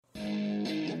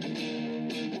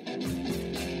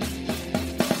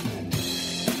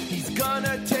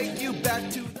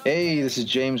this is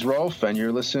James Rolfe, and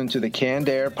you're listening to the Canned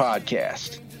Air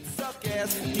Podcast.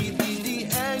 The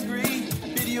angry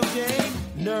video game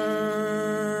nerd.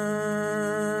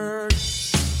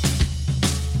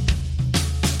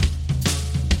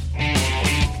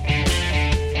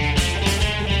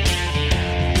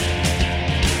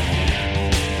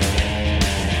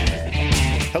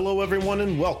 Hello, everyone,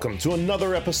 and welcome to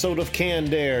another episode of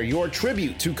Canned Air, your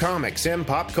tribute to comics and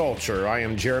pop culture. I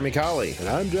am Jeremy Colley. And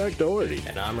I'm Jack Doherty.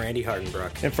 And I'm Randy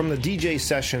Hardenbrook. And from the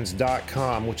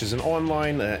DJSessions.com, which is an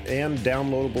online and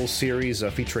downloadable series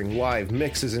featuring live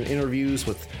mixes and interviews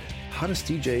with hottest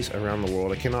DJs around the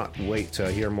world. I cannot wait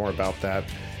to hear more about that.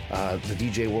 The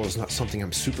DJ world is not something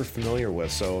I'm super familiar with,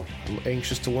 so I'm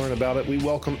anxious to learn about it. We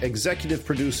welcome executive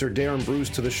producer Darren Bruce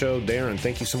to the show. Darren,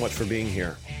 thank you so much for being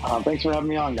here. Thanks for having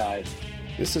me on, guys.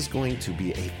 This is going to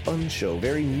be a fun show,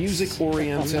 very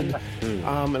music-oriented.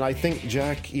 And I think,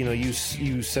 Jack, you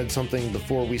said something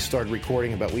before we started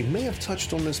recording about we may have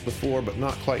touched on this before, but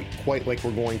not quite like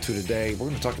we're going to today. We're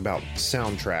going to talk about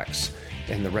soundtracks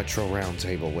and the Retro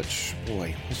Roundtable, which,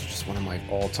 boy, this is just one of my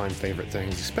all-time favorite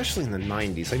things, especially in the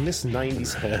 90s. I miss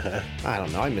 90s. I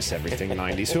don't know. I miss everything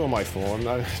 90s. Who am I fooling?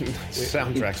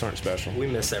 Soundtracks aren't special. We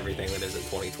miss everything that isn't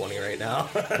 2020 right now.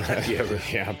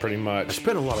 Yeah, pretty much. I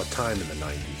spent a lot of time in the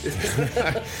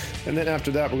 90s. And then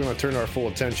after that, we're going to turn our full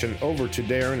attention over to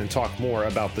Darren and talk more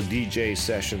about the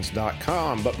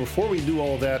DJSessions.com. But before we do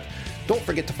all that, don't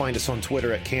forget to find us on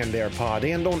Twitter at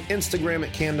CannedAirPod and on Instagram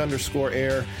at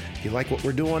Canned_Air. If you like what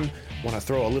we're doing, want to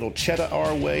throw a little cheddar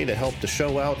our way to help the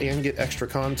show out and get extra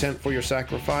content for your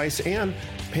sacrifice, and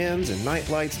pins and night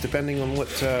lights, depending on what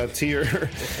tier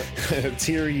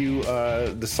you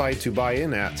decide to buy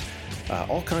in at.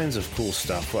 All kinds of cool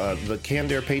stuff. The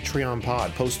Canned Air Patreon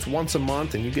pod posts once a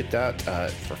month, and you get that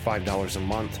for $5 a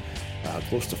month.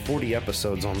 Close to 40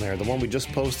 episodes on there. The one we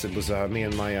just posted was me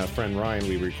and my friend Ryan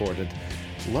we recorded.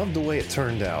 Loved the way it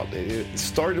turned out. It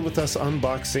started with us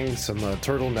unboxing some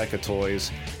turtleneck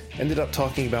toys, ended up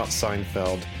talking about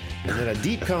Seinfeld, and then a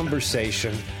deep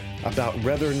conversation about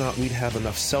whether or not we'd have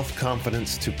enough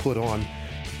self-confidence to put on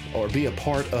or be a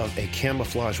part of a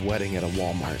camouflage wedding at a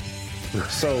Walmart.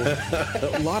 So,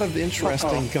 a lot of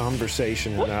interesting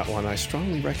conversation in that one. I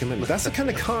strongly recommend it. That's the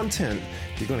kind of content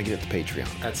you're going to get at the Patreon.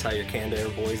 That's how your Canned Air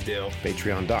boys do.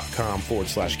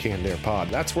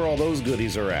 Patreon.com/CannedAirPod. That's where all those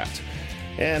goodies are at.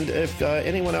 And if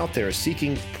anyone out there is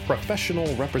seeking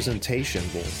professional representation,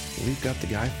 well, we've got the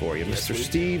guy for you. Mr.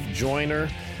 Steve Joyner.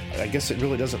 I guess it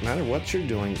really doesn't matter what you're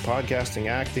doing. Podcasting,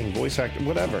 acting, voice acting,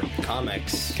 whatever.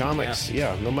 Comics,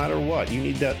 yeah. No matter what. You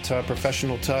need that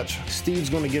professional touch. Steve's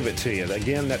going to give it to you.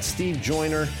 Again, that's Steve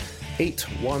Joyner,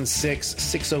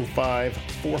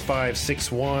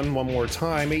 816-605-4561. One more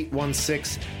time,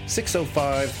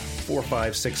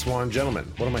 816-605-4561.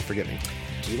 Gentlemen, what am I forgetting?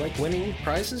 Do you like winning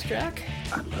prizes, Jack?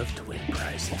 I love to win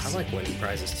prizes. I like winning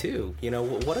prizes too.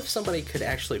 What if somebody could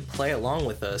actually play along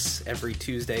with us every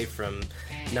Tuesday from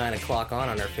 9 o'clock on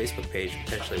our Facebook page and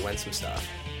potentially win some stuff?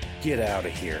 Get out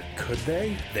of here. Could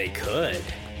they? They could.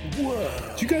 Whoa.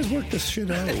 Did you guys work this shit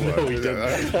out? No, we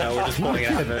didn't. No, we're just pulling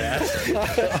out of that.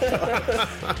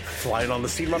 Flying on the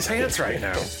seat of my pants right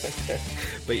now.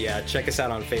 But yeah, check us out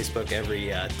on Facebook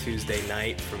every Tuesday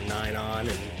night from 9 on,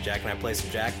 and Jack and I play some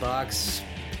Jackbox,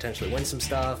 potentially win some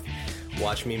stuff,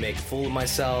 watch me make a fool of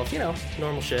myself,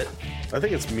 normal shit. I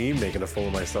think it's me making a fool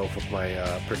of myself with my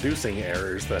producing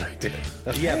errors that I did.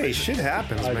 Yeah, but shit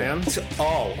happens, man.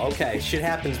 Oh, okay. Shit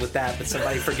happens with that, but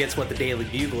somebody forgets what the Daily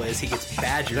Bugle is. He gets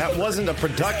badgered. That wasn't a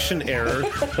production error.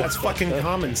 That's fucking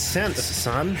common sense,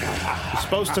 son. You're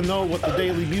supposed to know what the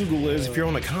Daily Bugle is if you're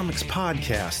on a comics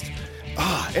podcast.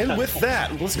 And with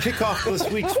that, let's kick off this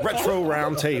week's Retro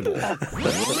Roundtable.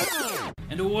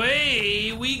 And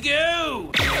away we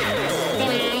go!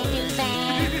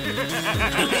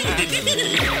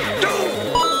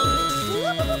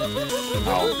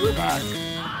 I'll be back.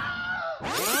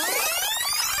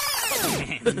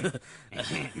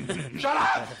 Shut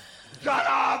up! Shut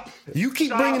up! You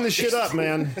keep bringing the shit up,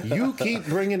 man. You keep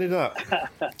bringing it up.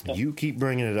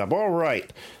 All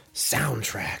right.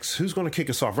 Soundtracks. Who's going to kick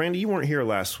us off? Randy, you weren't here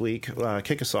last week.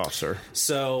 Kick us off, sir.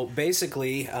 So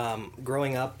basically,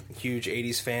 growing up, huge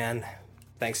 80s fan,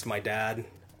 thanks to my dad.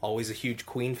 Always a huge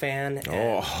Queen fan.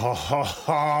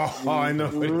 I know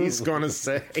what he's going to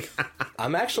say.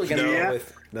 I'm actually going to go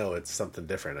with... No, it's something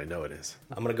different. I know it is.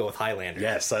 I'm going to go with Highlander.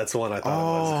 Yes, that's the one I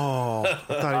thought it was.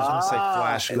 I thought he was going to say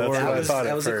Flash Gordon.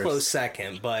 That was a close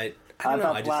second, but... I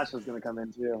thought Flash was going to come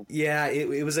in too. Yeah,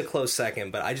 it was a close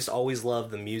second, but I just always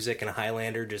loved the music in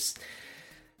Highlander. Just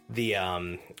We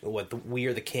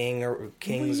Are the King or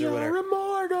Kings or whatever.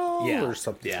 Immortal, Yeah. or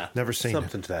something. Yeah. Never seen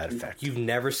Something to that effect. You've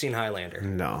never seen Highlander.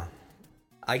 No.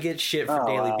 I get shit for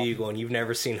Daily Bugle, and you've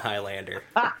never seen Highlander.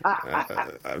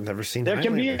 I've never seen There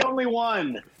can Highlander. be only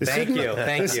one. Thank you.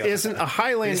 This isn't a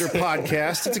Highlander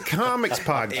podcast. It's a comics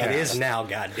podcast. It is now,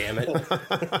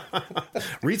 goddammit.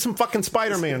 Read some fucking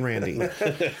Spider-Man, Randy.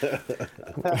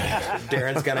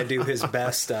 Darren's gonna do his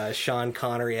best Sean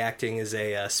Connery acting as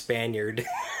a Spaniard.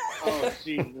 Oh,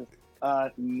 Jesus.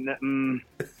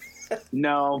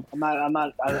 No, I'm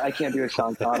not. I can't do a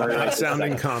Sean Connery. Not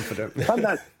sounding confident. I'm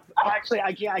not. Actually,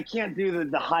 I can't do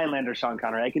the Highlander Sean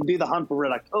Connery. I can do the Hunt for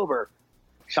Red October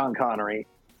Sean Connery,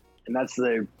 and that's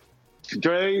the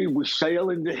today we sail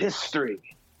into history.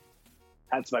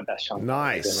 That's my best Sean.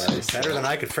 Nice. Better than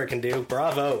I could frickin' do.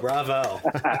 Bravo.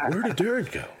 Where did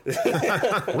Darren go?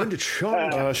 When did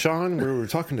Sean? Sean, we were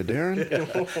talking to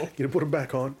Darren. You put him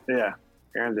back on. Yeah,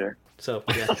 Aaron's there. So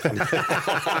yeah.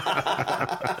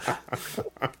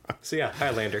 So yeah,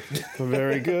 Highlander.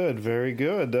 Very good. Very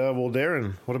good. Well,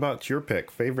 Darren, what about your pick?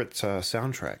 Favorite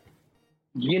soundtrack?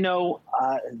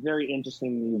 Very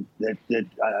interesting that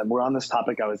we're on this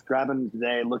topic. I was grabbing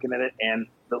today, looking at it, and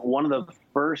one of the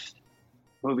first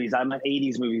movies. I'm an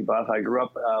 80s movie buff. I grew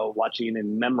up watching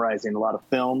and memorizing a lot of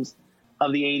films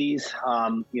of the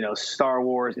 80s, Star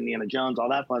Wars, Indiana Jones, all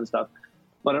that fun stuff.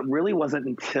 But it really wasn't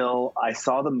until I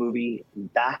saw the movie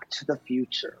Back to the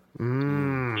Future,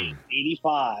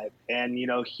 85, and,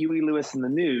 Huey Lewis in the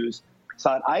News.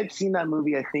 So I'd seen that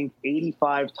movie, I think,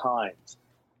 85 times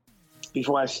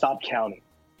before I stopped counting.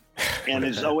 And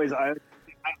it's always, I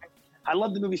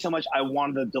love the movie so much, I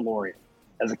wanted a DeLorean.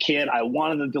 As a kid, I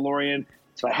wanted a DeLorean.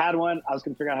 So I had one. I was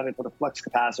going to figure out how to put a flux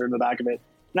capacitor in the back of it.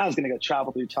 And I was going to go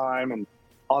travel through time and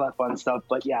all that fun stuff.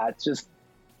 But yeah, it's just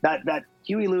that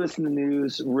Huey Lewis in the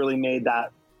News really made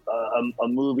that a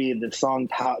movie. The song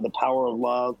 "The Power of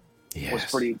Love" was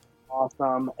pretty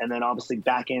awesome. And then obviously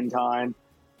 "Back in Time"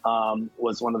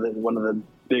 was one of the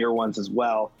bigger ones as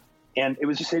well. And it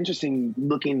was just interesting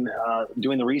looking,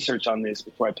 doing the research on this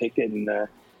before I picked it, and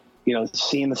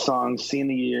seeing the songs, seeing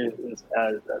the year,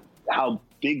 how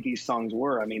big these songs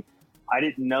were. I mean, I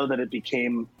didn't know that it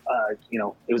became,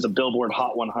 it was a Billboard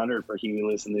Hot 100 for Huey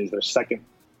Lewis and the News, their second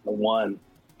one,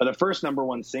 but the first number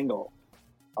one single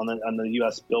on the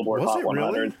U.S. Billboard Hot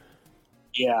 100. Really?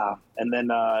 Yeah, and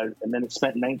then it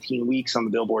spent 19 weeks on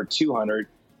the Billboard 200,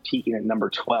 peaking at number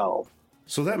 12.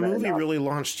 So that movie really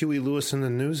launched Huey Lewis in the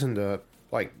News into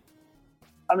like.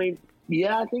 I mean,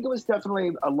 yeah, I think it was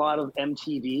definitely a lot of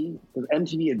MTV, because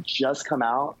MTV had just come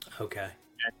out. Okay.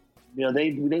 And,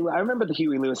 I remember the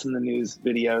Huey Lewis in the News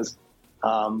videos.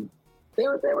 They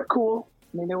were cool.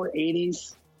 I mean, they were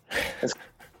 80s.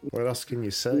 What else can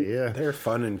you say? Yeah, they're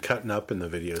fun and cutting up in the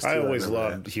videos too. I always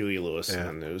loved Huey Lewis in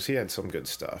the News. He had some good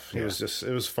stuff. It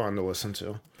was fun to listen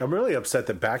to. I'm really upset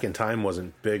that Back in Time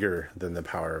wasn't bigger than The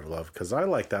Power of Love, because I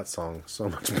like that song so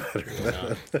much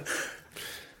better.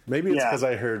 Maybe it's because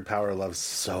I heard Power of Love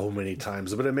so many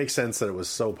times, but it makes sense that it was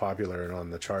so popular and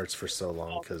on the charts for so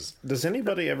long. Because does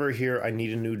anybody ever hear "I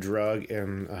Need a New Drug"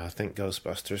 and think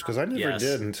Ghostbusters? Because I never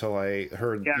did until I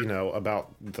heard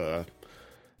about the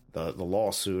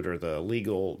lawsuit or the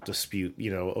legal dispute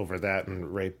over that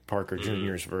and Ray Parker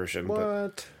Jr.'s version. What?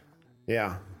 But,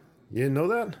 yeah, you didn't know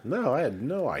that? No, I had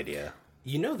no idea.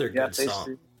 They're good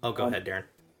songs. Oh, go ahead, Darren.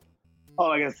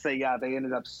 Oh, I gotta say, they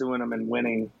ended up suing them and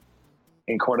winning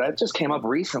in court. That just came up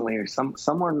recently, or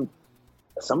someone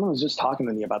was just talking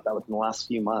to me about that within the last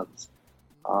few months.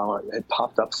 It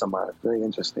popped up somewhere. It's very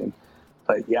interesting.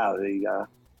 But yeah,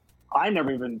 I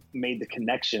never even made the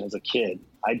connection as a kid.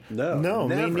 No,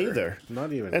 me neither.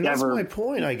 Not even. And that's my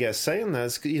point, I guess, saying that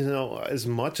is, as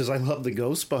much as I love the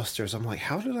Ghostbusters, I'm like,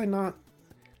 how did I not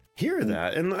hear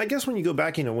that? And I guess when you go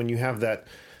back, when you have that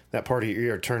part of your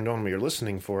ear turned on when you're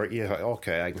listening for it,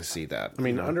 okay, I can see that. I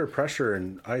mean, Under Pressure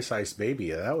and Ice Ice Baby,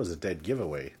 that was a dead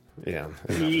giveaway. Yeah.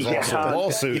 And that was also a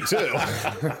lawsuit, too.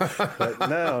 But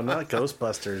no, not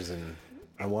Ghostbusters and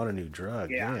I Want a New Drug.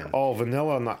 Yeah. Man. Oh,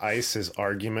 Vanilla on the Ice's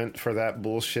argument for that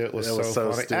bullshit was so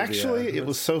funny. Stupid, Actually, it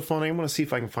was so funny. I'm going to see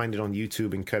if I can find it on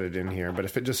YouTube and cut it in here. But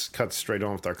if it just cuts straight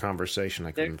on with our conversation,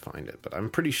 I couldn't find it. But I'm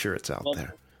pretty sure it's out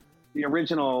there. The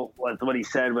original, what he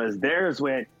said was, theirs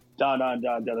went dun dun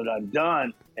dun dun dun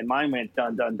dun, and mine went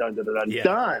dun dun dun dun dun dun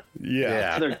dun.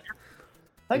 Yeah. So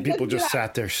And people just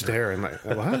sat there staring like,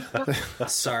 what?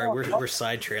 Sorry, we're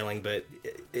side trailing, but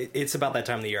it's about that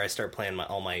time of the year I start playing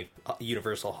all my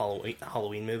Universal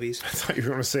Halloween movies. I thought you were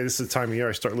going to say this is the time of year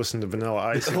I start listening to Vanilla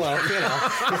Ice. Well,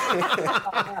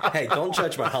 hey, don't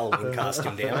judge my Halloween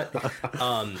costume, damn it.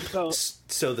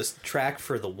 So this track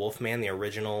for the Wolfman, the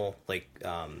original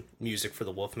music for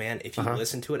the Wolfman, if you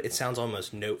listen to it, it sounds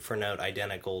almost note for note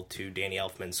identical to Danny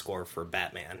Elfman's score for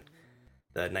Batman,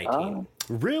 the 19.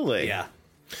 Really? Yeah.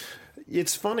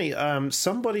 It's funny.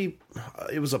 Somebody,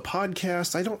 it was a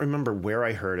podcast. I don't remember where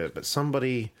I heard it, but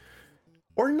somebody,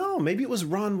 or no, maybe it was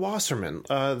Ron Wasserman,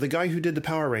 the guy who did the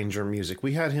Power Ranger music.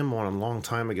 We had him on a long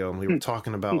time ago, and we were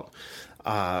talking about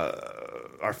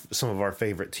some of our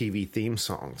favorite TV theme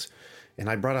songs. And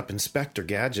I brought up Inspector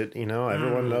Gadget. You know,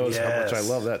 everyone knows how much I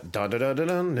love that. Da da da da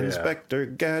da. Inspector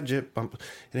Gadget. Bump.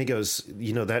 And he goes,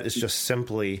 you know, that is just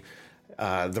simply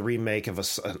the remake of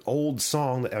an old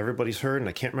song that everybody's heard, and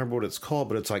I can't remember what it's called,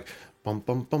 but it's like bum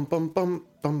bum bum bum bum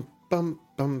bum bum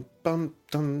bum bum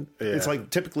bum. It's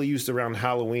like typically used around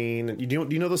Halloween. Do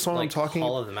you know the song I'm talking?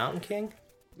 Call of the Mountain King?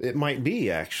 It might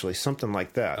be actually something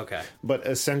like that. Okay, but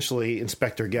essentially,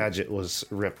 Inspector Gadget was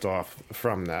ripped off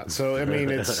from that. So I mean,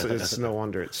 it's no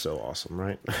wonder it's so awesome,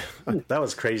 right? That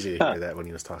was crazy to hear that when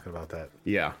he was talking about that.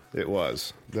 Yeah, it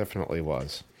was, definitely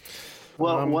was.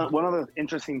 Well, one other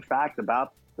interesting fact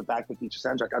about the Back to the Future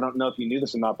soundtrack, I don't know if you knew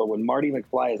this or not, but when Marty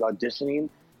McFly is auditioning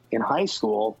in high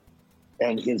school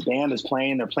and his band is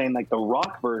playing, they're playing like the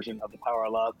rock version of The Power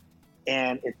of Love,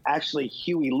 and it's actually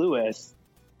Huey Lewis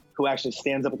who actually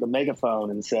stands up at the megaphone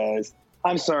and says,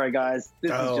 "I'm sorry, guys,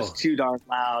 this is just too darn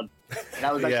loud." And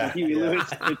that was actually Huey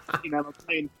Lewis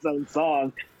playing his own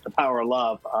song, The Power of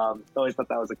Love. I always thought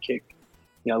that was a kick.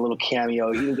 You know, a little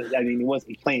cameo. He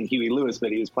wasn't playing Huey Lewis, but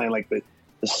he was playing like the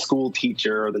school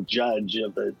teacher or the judge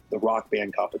of the rock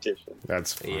band competition.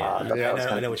 That's fun.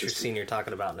 I know what you're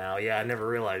talking about now. Yeah, I never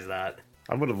realized that.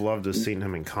 I would have loved to have seen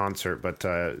him in concert, but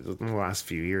in the last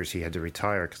few years he had to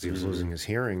retire because he was losing his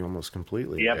hearing almost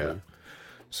completely. Yep. Yeah.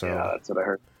 So that's what I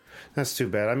heard. That's too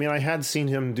bad. I mean, I had seen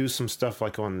him do some stuff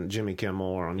like on Jimmy Kimmel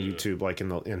or on YouTube, like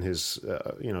in his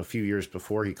a few years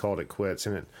before he called it quits,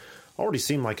 and it already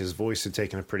seemed like his voice had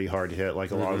taken a pretty hard hit.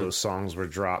 Like a lot of those songs were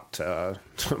dropped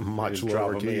much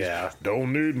lower keys. Yeah.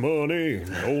 Don't need money,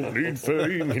 don't need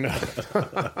fame, you know.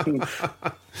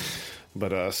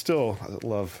 But still, I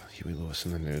love Huey Lewis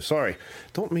in the News. Sorry,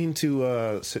 don't mean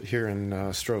to sit here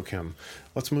and stroke him.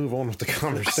 Let's move on with the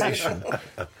conversation.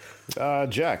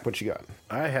 Jack, what you got?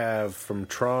 I have from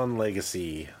Tron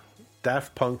Legacy.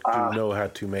 Daft Punk do know how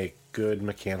to make good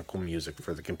mechanical music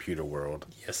for the computer world.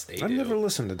 Yes, they do. I've never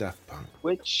listened to Daft Punk.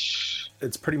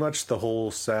 It's pretty much the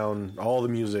whole sound, all the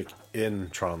music in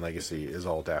Tron Legacy is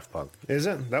all Daft Punk. Is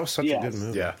it? That was such a good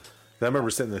movie. Yeah. I remember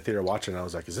sitting in the theater watching, and I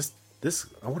was like, is this,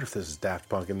 I wonder if this is Daft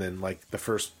Punk. And then, like, the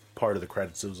first part of the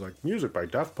credits, it was like, music by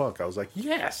Daft Punk. I was like,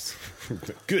 yes.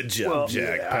 Good job,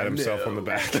 Jack. Pat himself on the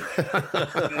back.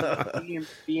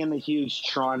 Being the huge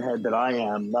Tron head that I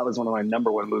am, that was one of my number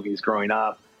one movies growing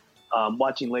up.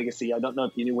 Watching Legacy, I don't know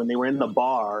if you knew, when they were in the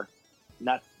bar,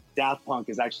 not Daft Punk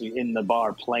is actually in the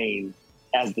bar playing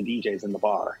as the DJs in the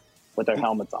bar with their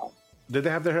helmets on. Did they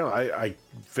have their helmet? I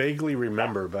vaguely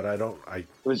remember, but I don't. It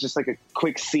was just like a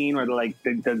quick scene where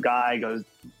the guy goes,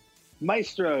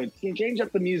 "Maestro, can you change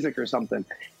up the music or something?"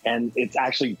 And it's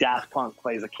actually Daft Punk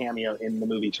plays a cameo in the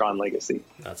movie Tron Legacy.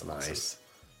 That's nice.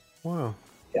 Wow.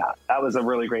 Yeah, that was a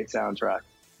really great soundtrack.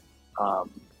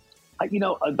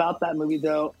 About that movie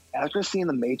though, after seeing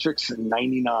The Matrix in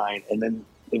 '99, and then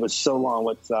it was so long.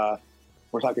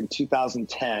 We're talking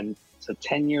 2010, so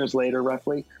 10 years later,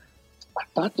 roughly. I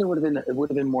thought it would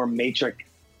have been more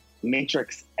Matrix-esque.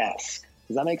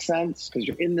 Does that make sense? Because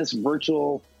you're in this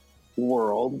virtual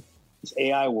world, this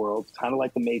AI world, kind of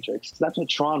like the Matrix. Because that's what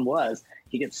Tron was.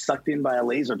 He gets sucked in by a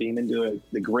laser beam into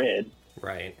the grid.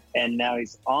 Right. And now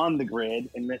he's on the grid,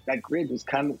 and that grid was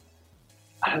kind of,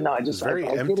 I don't know. I just very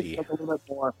empty. A little bit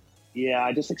more. Yeah,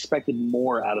 I just expected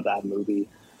more out of that movie.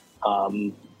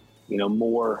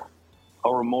 More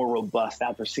robust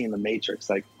after seeing The Matrix.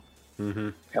 Like,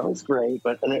 that was great.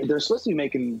 But they're supposed to be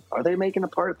making. Are they making a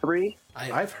part 3?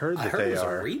 I've heard that they it was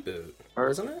are. a reboot,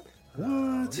 wasn't it?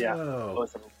 What? Yeah. No.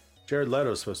 Jared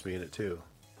Leto's supposed to be in it too.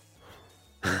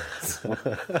 Yeah,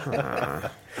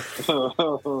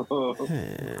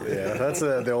 that's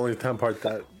the only time part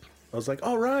that I was like,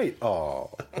 all right.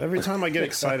 Oh, Every time I get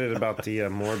excited about the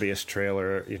Morbius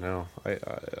trailer, you know,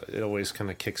 it always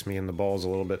kind of kicks me in the balls a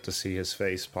little bit to see his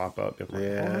face pop up. I'm like,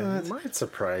 yeah. what? It might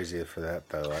surprise you for that,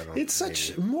 though. I don't. It's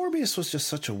such Morbius was just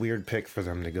such a weird pick for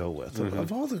them to go with.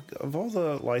 Of all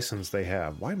the license they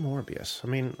have, why Morbius? I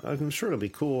mean, I'm sure it'll be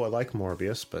cool. I like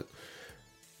Morbius, but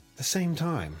at the same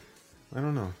time, I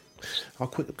don't know. I'll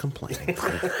quit complaining.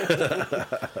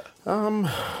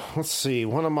 Let's see.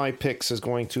 One of my picks is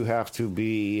going to have to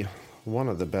be one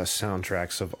of the best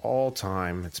soundtracks of all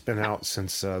time. It's been out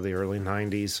since the early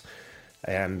 90s.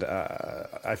 And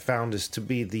I found this to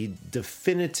be the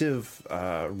definitive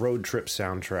road trip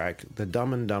soundtrack, the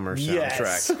Dumb and Dumber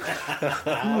soundtrack.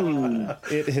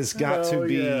 Yes. It has got to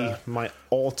be my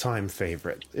all-time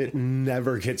favorite. It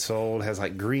never gets old. It has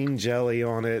like green jelly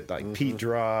on it, like Pete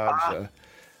Dodge.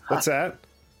 What's that?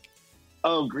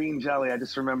 Oh, Green Jelly. I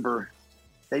just remember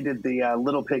they did the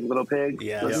Little Pig, Little Pig.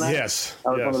 Yeah. wasn't that? Yes.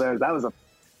 That was yes. one of theirs. That was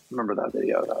remember that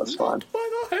video. That was fun. By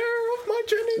the hair of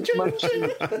my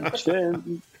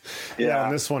chin. Yeah,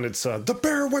 on this one, it's the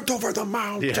bear went over the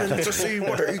mountain to see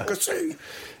what he could see.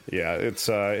 Yeah, it's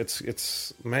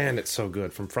man, it's so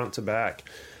good from front to back.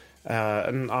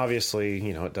 And obviously,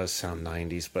 you know, it does sound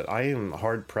 90s, but I am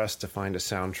hard pressed to find a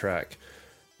soundtrack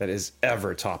that has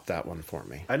ever topped that one for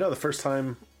me. I know the first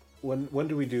time. When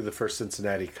did we do the first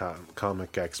Cincinnati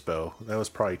Comic Expo? That was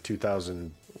probably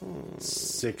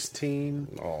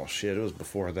 2016. Oh shit, it was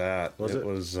before that. It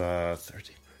was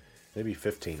 13, maybe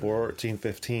 15. 14,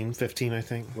 15, I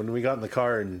think. When we got in the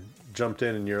car and jumped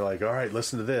in, and you're like, "All right,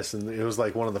 listen to this," and it was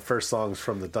like one of the first songs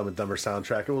from the Dumb and Dumber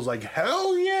soundtrack. It was like,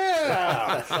 "Hell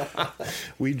yeah!"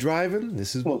 We driving.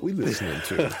 This is what we listening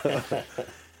to.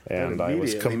 And I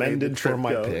was immediately commended for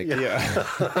my go. pick.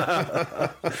 Yeah.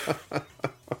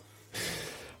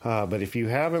 But if you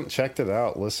haven't checked it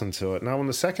out, listen to it. Now, when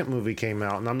the second movie came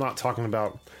out, and I'm not talking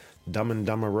about Dumb and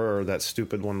Dumberer, that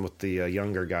stupid one with the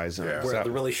younger guys in it. Where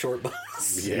the really short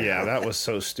bus. Yeah, that was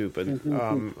so stupid.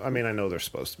 I mean, I know they're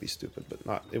supposed to be stupid,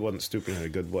 but it wasn't stupid in a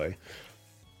good way.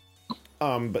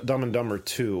 But Dumb and Dumber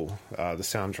 2, the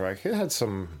soundtrack, it had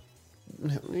some,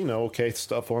 you know, okay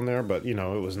stuff on there, but, you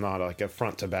know, it was not like a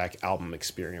front-to-back album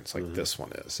experience like this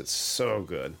one is. It's so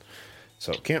good.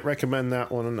 So, can't recommend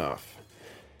that one enough.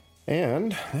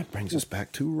 And that brings us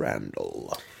back to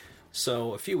Randall.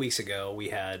 So a few weeks ago, we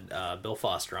had Bill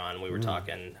Foster on. We were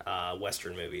talking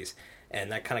Western movies,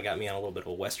 and that kind of got me on a little bit of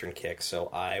a Western kick. So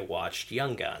I watched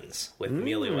Young Guns with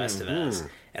Emilio Estevez,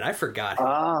 and I forgot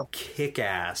how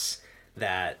kick-ass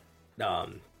that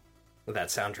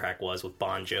soundtrack was with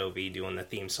Bon Jovi doing the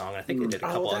theme song. I think they did a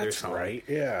couple other songs. Right?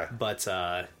 Yeah. But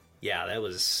yeah, that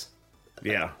was.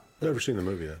 Yeah. Never seen the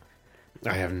movie though.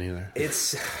 I haven't either.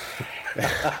 It's.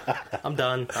 I'm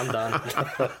done.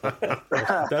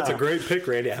 That's a great pick,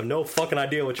 Randy. I have no fucking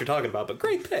idea what you're talking about, but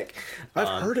great pick.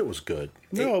 I've heard it was good.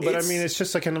 No, but I mean, it's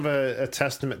just a kind of a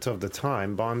testament of the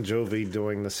time. Bon Jovi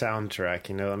doing the soundtrack,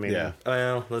 you know? I mean, Yeah.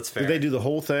 Well, that's fair. did they do the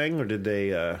whole thing, or did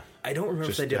they I don't remember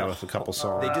just if they did have a couple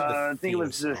songs? They did the I think it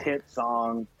was theme the song. hit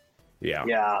song. Yeah.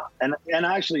 Yeah, and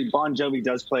actually, Bon Jovi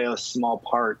does play a small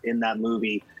part in that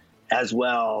movie as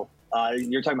well.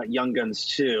 You're talking about Young Guns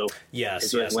too.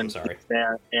 Yes, When I'm sorry. he's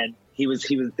there, and they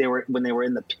were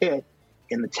in the pit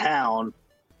in the town,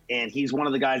 and he's one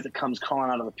of the guys that comes crawling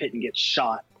out of the pit and gets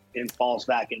shot and falls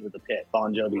back into the pit.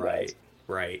 Bon Jovi does.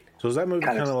 Right. So is that movie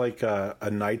Kind kind of- of like a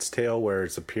Knight's Tale, where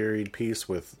it's a period piece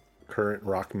with current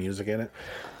rock music in it?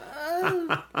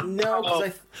 No,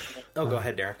 because Oh, go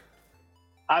ahead, Derek.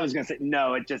 I was gonna say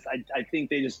no. I think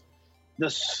they just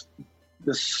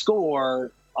the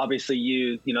score obviously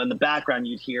used, you know, in the background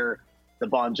you'd hear the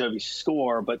Bon Jovi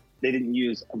score, but they didn't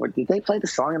use. Did they play the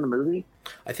song in the movie?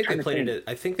 I think Trying they to played think. it.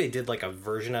 I think they did like a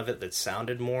version of it that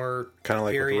sounded more Kind of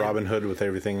like with period. Robin Hood with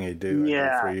everything they do. I Do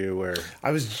Yeah. For you, where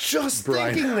I was just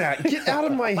Brian. thinking that. Get out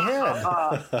of my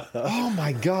head. Oh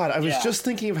my God. I was Yeah. just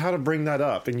thinking of how to bring that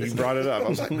up, and you brought it up. I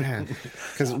was like, man,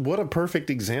 because what a perfect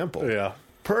example. yeah.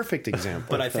 Perfect example.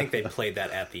 But I think they played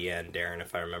that at the end, Darren,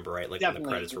 if I remember right, like when the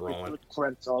credits were rolling. When the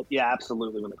credits rolled. Yeah,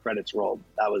 absolutely. When the credits rolled,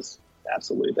 that was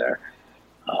absolutely there.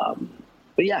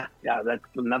 But yeah, that's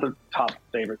another top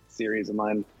favorite series of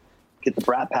mine. Get the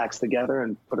Brat Packs together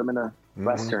and put them in a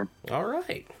Western. All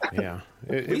right. yeah.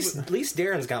 At least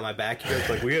Darren's got my back. He's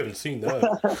like, we haven't seen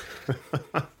that.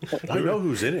 I know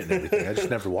who's in it and everything. I just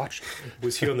never watched it.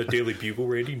 Was he on the Daily Bugle,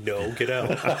 Randy? No, get out.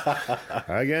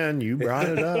 Again, you brought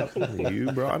it up.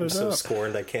 You brought I'm it so up.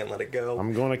 scorned I can't let it go.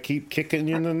 I'm going to keep kicking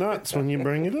you in the nuts when you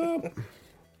bring it up.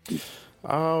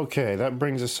 Okay, that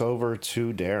brings us over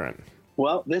to Darren.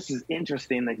 Well, this is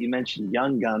interesting that you mentioned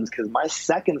Young Guns because my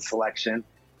second selection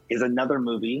is another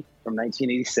movie from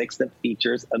 1986 that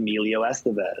features Emilio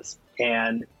Estevez.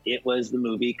 And it was the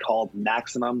movie called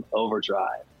Maximum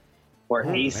Overdrive, where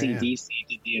AC/DC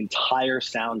did the entire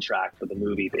soundtrack for the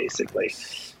movie, basically.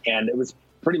 And it was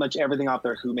pretty much everything off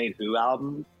their Who Made Who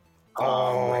album.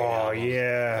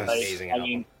 Yeah. Amazing I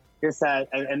mean, just that,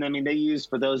 and I mean, they used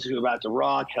For Those Who Are About to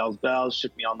Rock, Hell's Bells,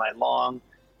 Shook Me All Night Long,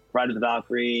 Ride of the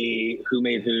Valkyrie, Who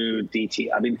Made Who, DT.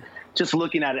 I mean, just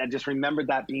looking at it, I just remembered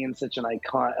that being such an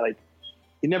icon. Like,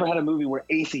 you never had a movie where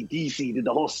AC/DC did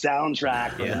the whole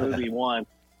soundtrack for the movie. One,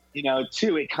 you know,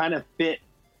 two, it kind of fit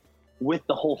with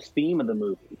the whole theme of the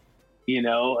movie, you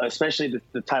know, especially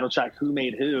the title track, Who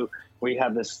Made Who, where you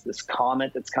have this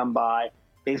comet that's come by.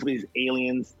 Basically, these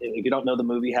aliens, if you don't know the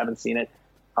movie, haven't seen it,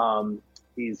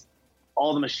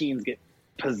 all the machines get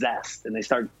possessed and they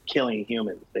start killing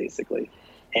humans, basically.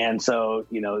 And so,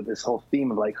 you know, this whole theme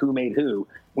of like, who made who?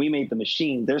 We made the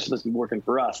machine. They're supposed to be working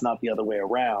for us, not the other way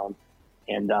around.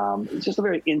 And it's just a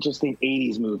very interesting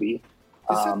 80s movie.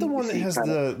 Is that the one that has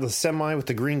the semi with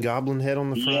the Green Goblin head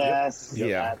on the front? Yes.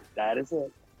 Yeah. That is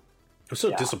it. I was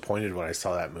so disappointed when I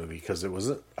saw that movie because it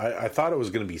wasn't. I thought it was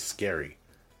going to be scary.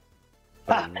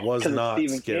 But it was not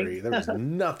scary. There was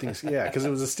nothing. Yeah, because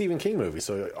it was a Stephen King movie,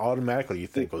 so automatically you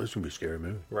think, well, this is going to be a scary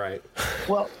movie. Right.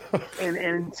 Well,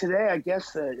 and today, I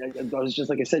guess, I was just,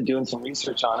 like I said, doing some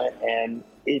research on it, and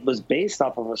it was based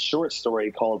off of a short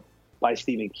story by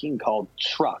Stephen King called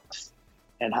Trucks,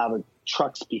 and how the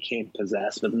trucks became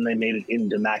possessed, but then they made it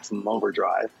into Maximum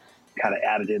Overdrive, kind of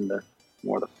added in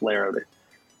more of the flair of the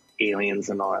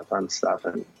aliens and all that fun stuff,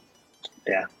 and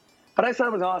yeah. But I thought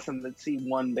it was awesome to see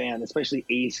one band, especially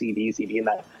AC/DC, being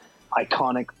that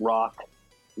iconic rock,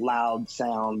 loud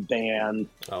sound band.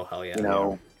 Oh, hell yeah. You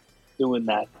know, doing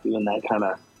that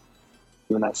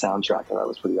soundtrack. I thought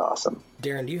was pretty awesome.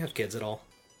 Darren, do you have kids at all?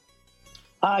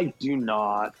 I do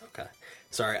not. Okay.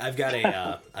 Sorry, I've got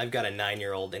a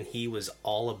 9-year-old, and he was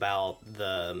all about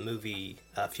the movie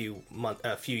a few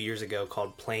years ago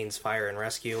called Planes, Fire and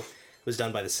Rescue. It was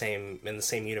done by in the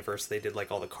same universe they did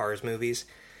like all the Cars movies.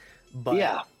 But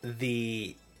a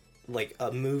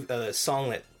song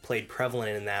that played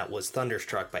prevalent in that was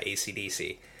Thunderstruck by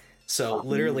AC/DC. So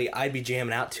literally, I'd be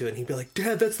jamming out to it, and he'd be like,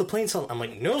 "Dad, that's the plane song." I'm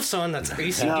like, "No, son, that's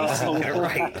AC/DC. Get it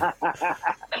right."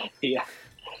 Yeah.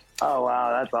 Oh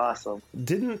wow, that's awesome.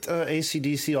 Didn't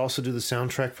AC/DC also do the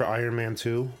soundtrack for Iron Man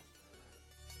 2?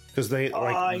 Because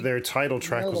their title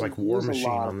track was like War Machine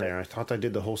on there. I thought they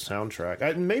did the whole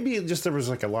soundtrack. Maybe just there was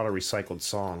like a lot of recycled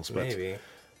songs, but maybe.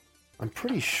 I'm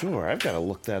pretty sure. I've got to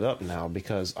look that up now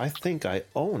because I think I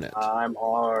own it. I'm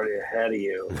already ahead of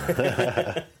you.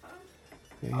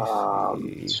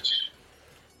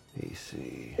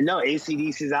 AC. No,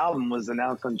 AC/DC's album was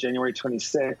announced on January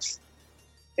 26th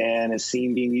and is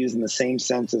seen being used in the same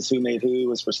sense as Who Made Who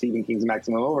was for Stephen King's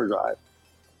Maximum Overdrive.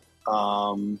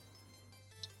 Favreau's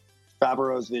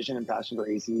vision and passion for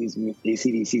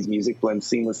AC/DC's music blend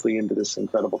seamlessly into this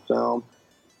incredible film.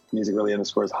 Music really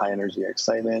underscores high energy and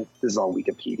excitement. This is all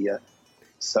Wikipedia.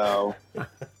 So,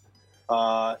 yeah,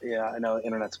 I know the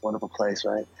internet's a wonderful place,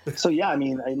 right? So, yeah, I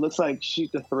mean, it looks like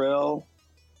Shoot to Thrill,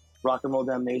 Rock and Roll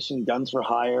Damnation, Guns for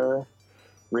Hire,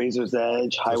 Razor's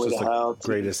Edge, Highway to Hell.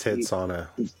 Greatest hits on a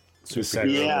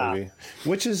superhero movie.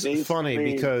 Which is funny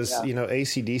because, you know,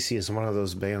 AC/DC is one of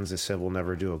those bands that said we'll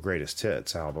never do a greatest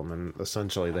hits album, and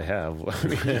essentially they have.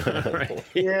 Right?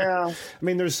 Yeah. I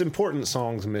mean, there's important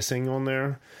songs missing on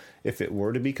there if it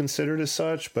were to be considered as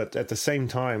such, but at the same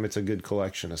time, it's a good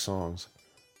collection of songs.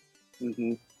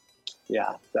 Mm-hmm.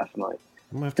 Yeah, definitely.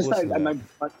 I'm gonna have to listen to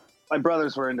that. My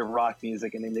brothers were into rock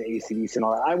music and into AC/DC and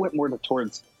all that. I went more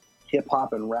towards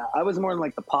hip-hop and rap. I was more in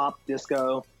like the pop,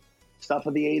 disco stuff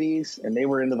of the 80s, and they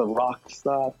were into the rock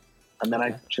stuff. And then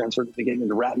I transferred to getting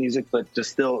into rap music, but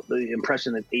just still the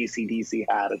impression that AC/DC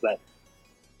had is that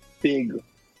big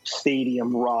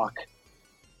stadium rock,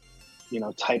 you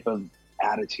know, type of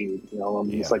attitude. You know,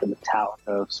 it's like a Metallica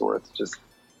of sorts. Just,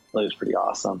 it was pretty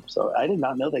awesome. So I did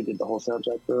not know they did the whole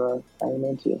soundtrack for Iron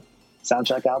Man 2.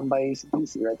 Soundtrack album by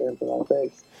AC/DC right there in front of my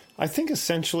face. I think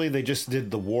essentially they just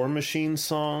did the War Machine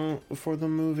song for the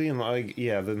movie, and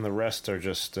then the rest are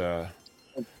just. I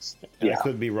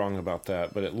could be wrong about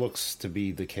that, but it looks to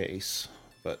be the case.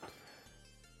 But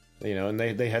you know, and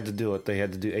they had to do it. They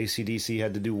had to do AC/DC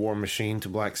had to do War Machine to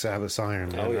Black Sabbath's Iron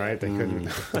Man, right? They couldn't.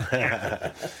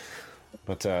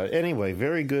 But anyway,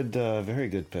 very good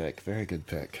pick. Very good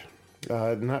pick.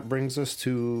 And that brings us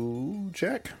to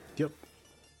Jack. Yep.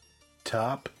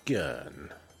 Top Gun.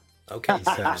 Okay,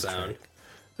 sound.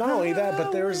 Not only that,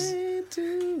 but there's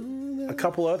a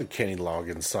couple other Kenny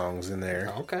Loggins songs in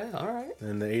there. Okay, all right.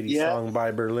 And the 80s song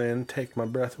by Berlin, Take My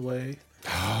Breath Away.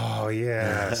 Oh,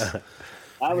 yes.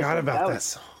 I Forgot about that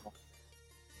song.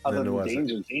 Other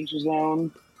than Danger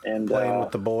Zone and playing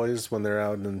with the boys when they're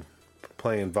out and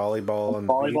playing volleyball on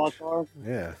the beach. Tour.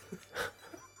 Yeah.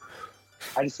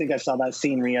 I just think I saw that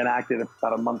scene reenacted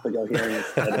about a month ago here in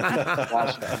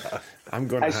Washington.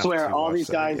 I swear, all these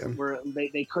guys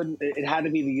they couldn't. It had to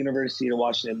be the University of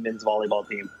Washington men's volleyball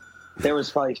team. There was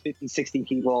probably 50, 60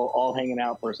 people all hanging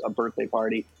out for a birthday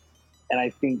party, and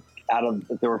I think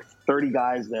if there were 30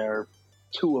 guys there,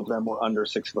 2 of them were under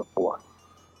 6'4".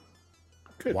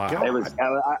 Good wow! God. It was.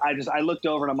 I looked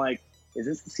over and I'm like, is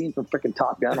this the scene from frickin'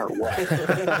 Top Gun or what?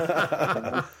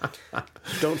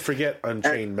 Don't forget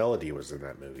Unchained Melody was in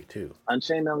that movie too.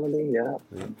 Unchained Melody, yeah.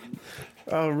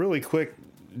 Really quick,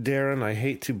 Darren, I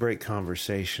hate to break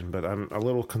conversation, but I'm a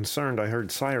little concerned. I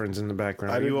heard sirens in the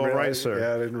background. Are you all right, sir?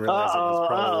 Yeah, I didn't realize it was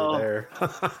probably there.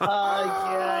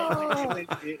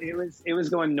 It was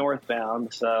going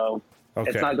northbound, so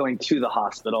it's not going to the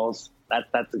hospitals.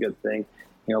 That's a good thing.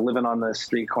 You know, living on the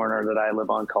street corner that I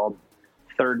live on called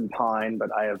 3rd and Pine,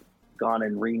 but I have gone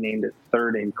and renamed it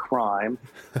 3rd and Crime.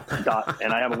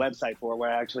 And I have a website for it where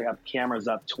I actually have cameras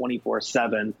up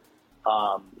 24/7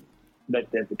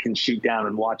 that can shoot down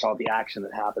and watch all the action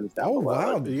that happens down below.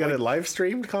 Wow! You got it live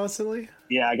streamed constantly?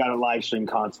 Yeah, I got it live streamed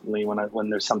constantly when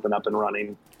there's something up and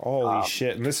running. Holy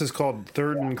shit! And this is called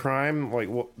 3rd and Crime. Like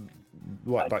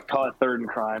what? I call it 3rd and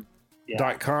Crime.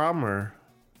 Yeah. .com or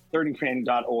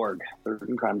 3rdandcrime.org.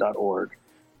 3rdandcrime.org.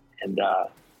 And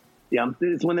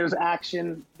it's when there's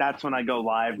action, that's when I go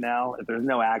live now. If there's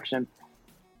no action,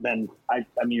 then I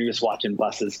mean, you're just watching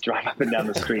buses drive up and down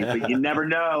the street, but you never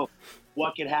know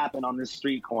what could happen on this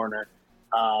street corner.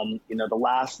 You know, the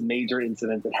last major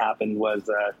incident that happened was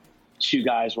 2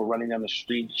 guys were running down the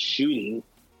street shooting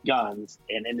guns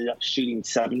and ended up shooting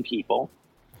 7 people.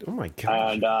 Oh my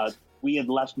gosh. And we had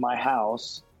left my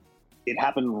house. It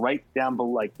happened right down below.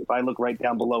 Like, if I look right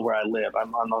down below where I live,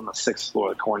 I'm on the 6th floor,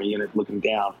 the corner unit, looking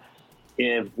down.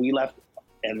 If we left,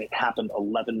 and it happened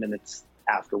 11 minutes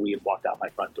after we had walked out my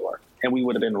front door, and we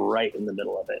would have been right in the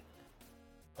middle of it.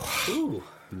 Ooh.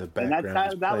 In the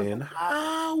background that playing was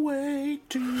Highway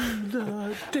to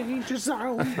the Danger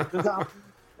Zone.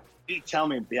 You tell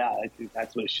me, yeah, I think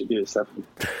that's what it should do. Is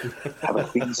have a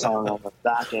theme song on the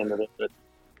back end of it. But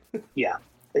yeah,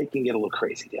 they can get a little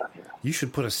crazy down here. You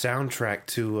should put a soundtrack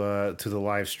to the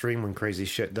live stream when crazy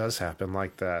shit does happen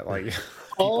like that. Like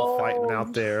people fighting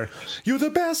out there. You're the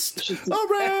best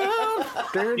around.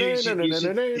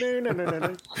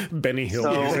 Benny Hill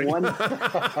So music.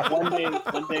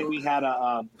 one day we had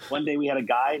a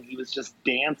guy, and he was just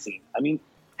dancing. I mean,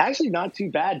 actually not too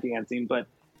bad dancing, but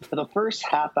for the first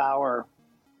half hour,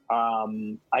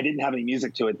 I didn't have any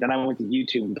music to it. Then I went to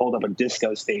YouTube and pulled up a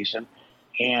disco station.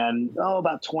 And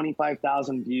about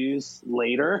 25,000 views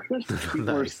later,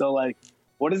 people are still like,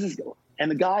 what is this?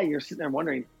 And the guy, you're sitting there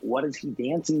wondering, what is he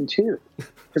dancing to?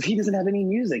 Because he doesn't have any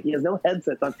music. He has no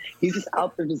headsets on. He's just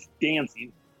out there just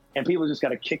dancing. And people just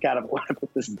got a kick out of it when I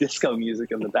put this disco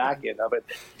music in the back end of it.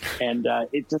 And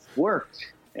it just worked.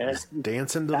 And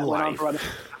dancing to life.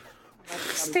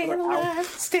 Stay alive,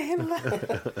 stay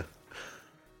alive.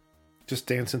 Just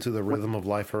dancing to the rhythm of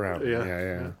life around.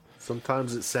 Yeah.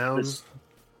 Sometimes it sounds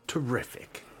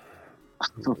terrific.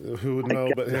 Who would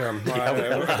know but him?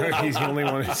 He's the only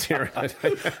one who's here.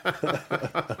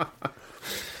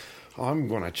 I'm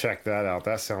going to check that out.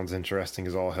 That sounds interesting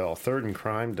as all hell.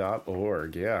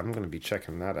 3rdandcrime.org. Yeah, I'm going to be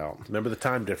checking that out. Remember the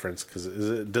time difference, because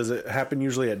does it happen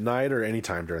usually at night or any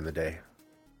time during the day?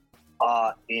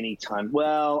 Anytime.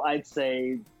 Well, I'd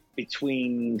say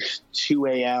between 2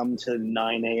 a.m. to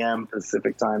 9 a.m.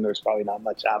 Pacific time, there's probably not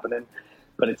much happening.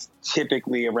 But it's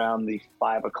typically around the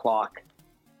 5 o'clock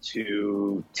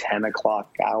to 10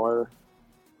 o'clock hour,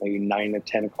 maybe 9 to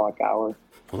 10 o'clock hour.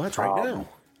 Well, that's right now.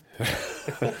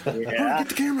 Yeah. Get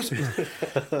the cameras.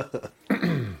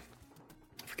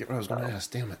 Forget what I was going to ask.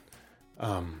 Damn it.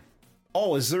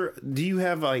 Is there? Do you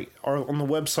have on the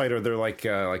website? Are there like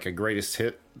a greatest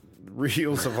hit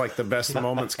reels of like the best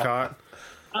moments caught?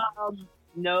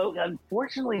 No,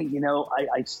 unfortunately,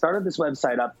 I started this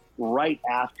website up right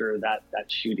after that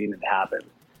shooting had happened,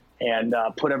 and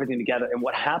put everything together. And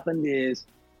what happened is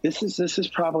this is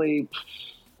probably, I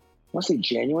want to say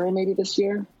January maybe this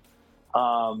year.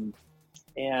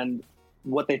 And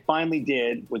what they finally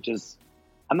did, which is,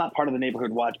 I'm not part of the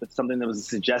Neighborhood Watch, but something that was a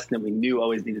suggestion that we knew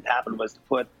always needed to happen, was to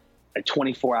put a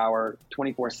 24-hour,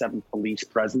 24/7 police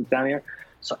presence down here.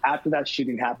 So after that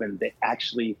shooting happened, they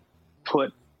actually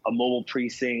put a mobile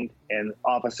precinct and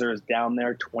officers down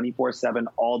there 24/7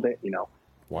 all day,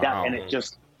 Wow. and it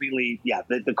just really,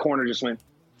 the corner just went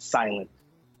silent.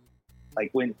 like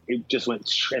when it just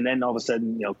went, and then all of a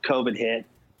sudden, COVID hit,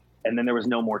 and then there was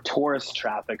no more tourist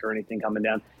traffic or anything coming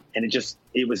down. And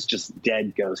it was just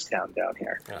dead ghost town down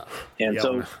here. Oh. And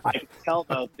so I can tell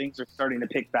though things are starting to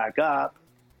pick back up,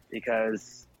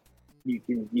 because you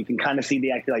can kind of see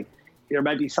the act. Like there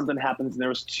might be something happens, and there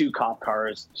was 2 cop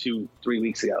cars 2-3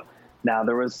 weeks ago. Now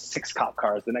there was 6 cop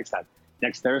cars the next time.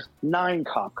 Next there's 9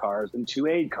 cop cars and 2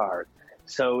 aid cars.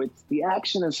 So the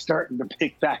action is starting to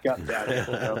pick back up down here.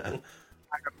 So,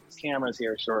 back up these cameras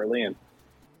here shortly, and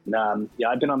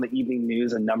I've been on the evening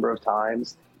news a number of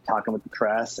times, talking with the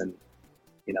press, and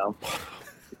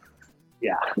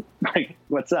like,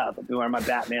 what's up? I'm wearing my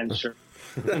Batman shirt.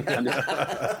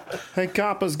 Hey,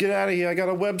 coppers, get out of here! I got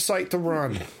a website to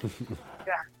run.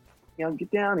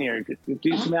 Get down here,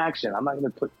 do some action. I'm not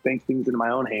going to put things into my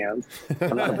own hands.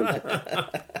 I'm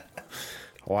not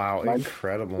Wow,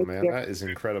 incredible, man! That is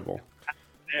incredible.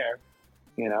 There,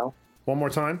 One more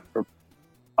time.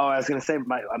 Oh, I was going to say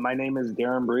my name is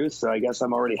Darren Bruce, so I guess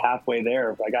I'm already halfway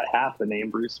there. I got half the name,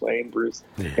 Bruce Wayne,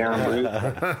 Darren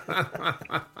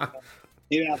Bruce.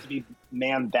 You'd have to be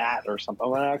Man Bat or something.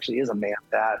 Well, it actually is a Man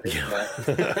Bat.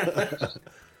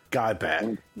 Guy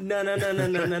Bat. No,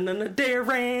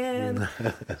 Darren.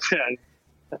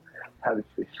 That would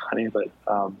be funny, but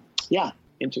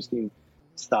interesting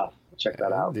stuff. Check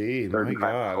that out. Indeed, my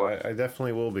God, I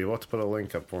definitely will be. We'll have to put a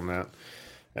link up on that.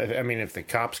 I mean, if the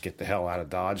cops get the hell out of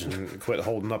Dodge and quit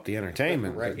holding up the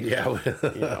entertainment, right? Yeah.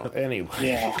 Anyway,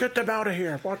 Get them out of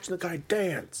here. Watch the guy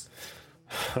dance.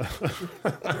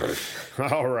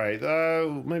 All right.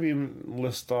 Maybe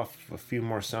list off a few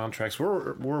more soundtracks.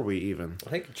 Where were we even?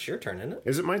 I think it's your turn, isn't it?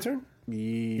 Is it my turn?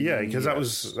 Yeah, because that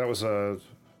was a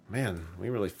man. We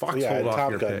really foxholed off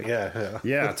Top your Gun. pick.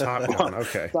 Yeah. Top Gun.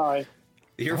 Okay. Sorry.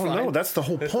 You're Oh fine. no, that's the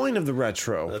whole point of the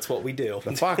retro. That's what we do.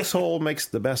 The foxhole makes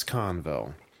the best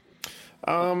convo.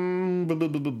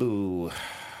 Boo.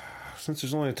 Since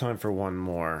there's only time for one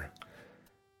more,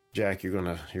 Jack, you're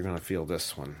gonna feel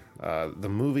this one. The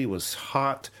movie was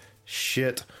hot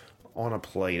shit on a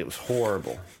plate. It was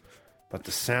horrible, but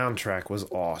the soundtrack was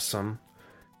awesome.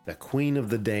 The Queen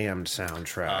of the Damned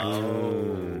soundtrack.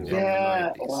 From the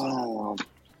 90s. Wow.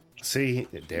 See,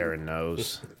 Darren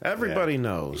knows. Everybody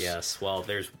knows. Yes, well,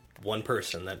 there's one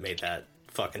person that made that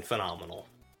fucking phenomenal.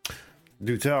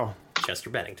 Do tell. Chester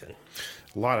Bennington.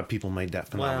 A lot of people made that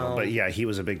phenomenal, Well, but yeah, he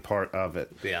was a big part of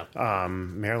it. Yeah.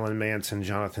 Marilyn Manson,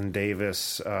 Jonathan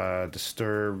Davis,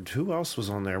 Disturbed. Who else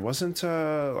was on there? Wasn't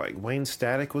like Wayne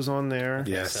Static was on there?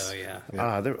 Yes. So, yeah.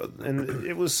 And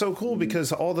it was so cool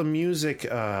because all the music,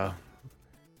 it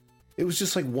was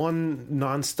just like one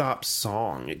nonstop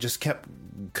song. It just kept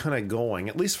kind of going,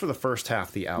 at least for the first half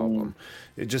of the album.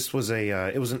 It just was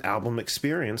it was an album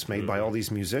experience made by all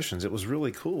these musicians. It was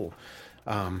really cool.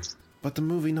 But the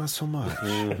movie, not so much.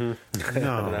 No.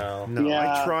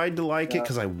 Yeah. I tried to like it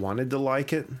because I wanted to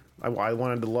like it. I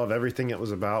wanted to love everything it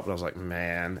was about, but I was like,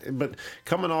 man. But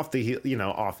coming off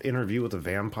off Interview with a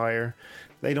Vampire,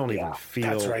 they don't even feel.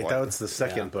 That's right. like- That was the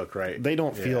second book, right? They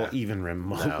don't feel even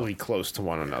remotely close to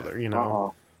one another.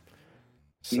 Uh-huh.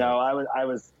 No, I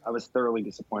was thoroughly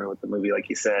disappointed with the movie, like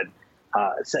you said.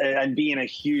 And being a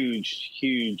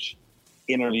huge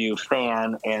Interview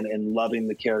fan and loving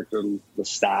the character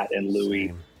Lestat and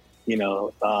Louis,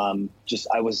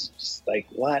 I was just like,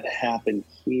 what happened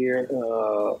here?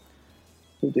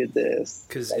 Who did this?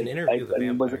 Because in Interview with the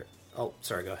Vampire... Oh,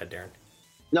 sorry, go ahead, Darren.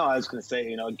 No, I was going to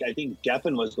say, I think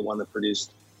Geffen was the one that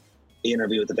produced the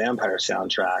Interview with the Vampire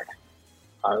soundtrack.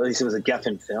 At least it was a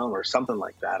Geffen film or something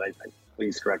like that.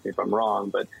 Please correct me if I'm wrong,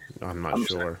 but I'm not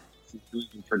sure. Who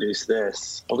can produce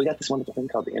this? Well, we got this wonderful thing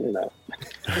called the internet.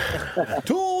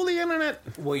 To the internet.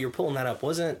 Well, you're pulling that up.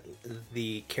 Wasn't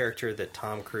the character that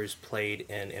Tom Cruise played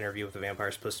in Interview with the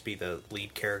Vampire supposed to be the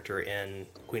lead character in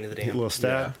Queen of the Damned?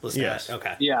 Lestat? Lestat. Yes.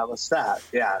 Okay. Yeah, Lestat.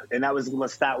 Yeah, and that was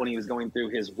Lestat when he was going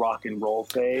through his rock and roll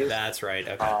phase. That's right.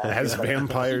 Okay. As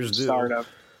vampires do. Startup.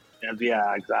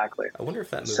 Yeah, exactly. I wonder if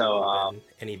that movie So, would have been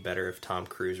any better if Tom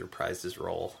Cruise reprised his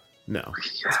role. No.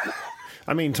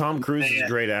 I mean, Tom Cruise is a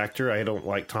great actor. I don't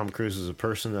like Tom Cruise as a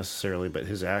person necessarily, but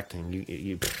his acting,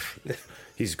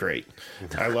 he's great.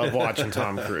 I love watching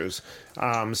Tom Cruise.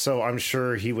 So I'm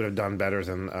sure he would have done better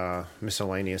than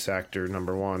miscellaneous actor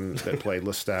number one that played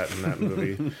Lestat in that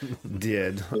movie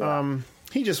did.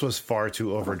 He just was far too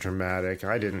overdramatic.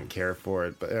 I didn't care for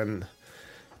it, and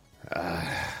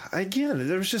again,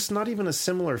 there was just not even a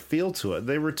similar feel to it.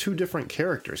 They were two different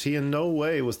characters. He in no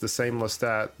way was the same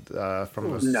Lestat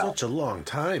from the... Such a long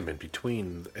time in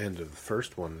between the end of the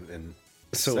first one and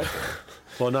So,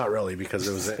 well, not really, because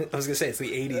it was. I was gonna say it's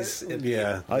the 80s.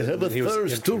 Yeah, I have a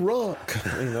thirst to rock.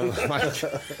 You know,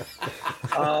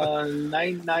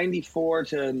 like, 94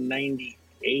 to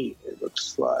 98. It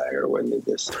looks like, or when did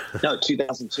this? No,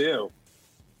 2002.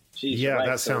 Jeez, yeah, right.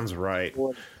 that So sounds right.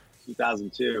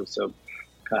 2002. So,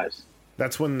 guys.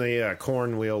 That's when the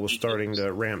corn wheel was starting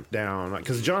to ramp down.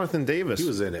 Because Jonathan Davis, he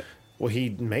was in it. Well, he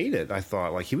made it. I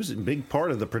thought he was a big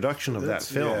part of the production of that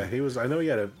film. Yeah, he was. I know he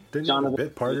had a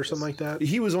bit part or something like that.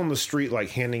 He was on the street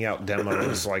handing out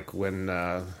demos, like when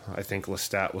I think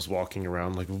Lestat was walking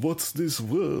around, like, "What's this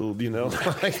world?" You know.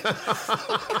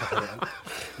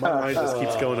 My mind just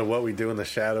keeps going to What We Do in the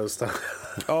Shadows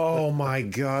stuff. Oh my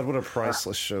God, what a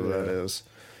priceless show that is!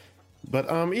 But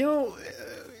you know,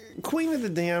 Queen of the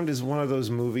Damned is one of those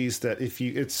movies that if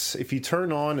you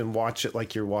turn on and watch it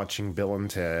like you're watching Bill and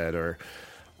Ted or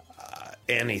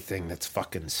anything that's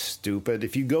fucking stupid,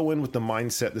 if you go in with the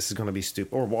mindset this is going to be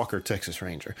stupid, or Walker Texas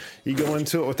Ranger, you go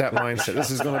into it with that mindset this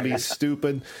is going to be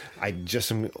stupid, I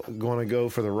just am going to go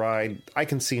for the ride, I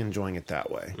can see enjoying it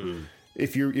that way.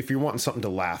 If you're wanting something to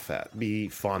laugh at, be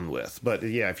fun with. But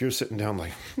yeah, if you're sitting down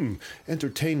like,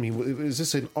 entertain me, is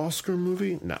this an Oscar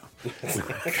movie? No.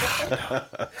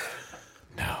 God,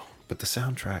 no. But the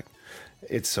soundtrack,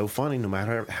 it's so funny. No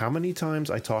matter how many times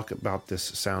I talk about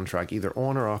this soundtrack, either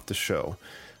on or off the show,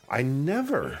 I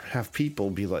never have people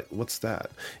be like, what's that?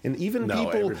 And even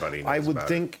people I would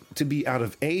think to be out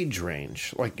of age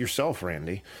range, like yourself,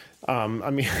 Randy. I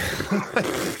mean,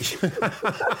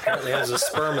 apparently I was a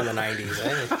sperm in the 90s.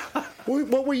 Eh?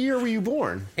 What year were you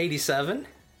born? 87.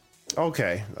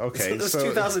 Okay. It was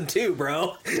 2002,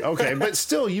 bro. Okay, but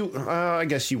still, I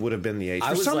guess you would have been the age.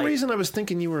 For some reason, I was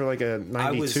thinking you were like a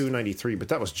 92, 93, but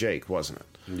that was Jake, wasn't it?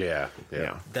 Yeah.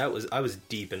 I was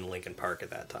deep in Lincoln Park at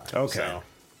that time.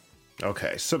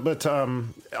 Okay. So, but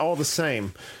all the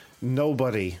same,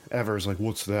 nobody ever is like,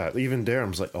 what's that? Even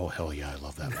Darren's like, oh, hell yeah, I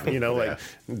love that. You know, like,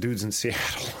 dude's in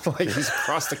Seattle, like he's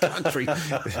across the country.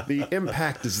 The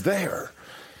impact is there.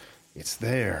 It's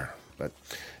there. But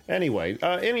anyway,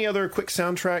 any other quick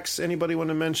soundtracks anybody want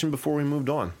to mention before we moved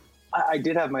on? I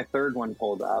did have my third one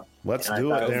pulled up. Let's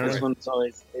do it, Darren.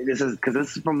 This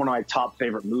is from one of my top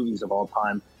favorite movies of all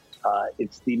time.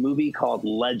 It's the movie called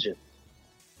Legend.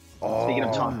 Speaking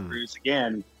of Tom Cruise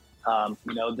again,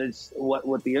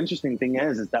 what the interesting thing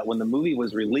is that when the movie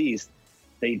was released,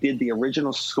 they did the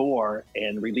original score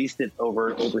and released it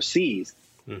overseas,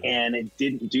 and it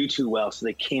didn't do too well. So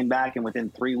they came back, and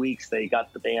within 3 weeks, they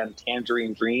got the band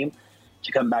Tangerine Dream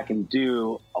to come back and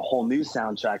do a whole new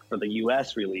soundtrack for the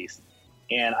U.S. release.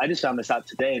 And I just found this out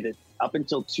today that up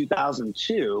until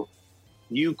 2002,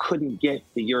 you couldn't get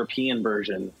the European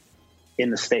version in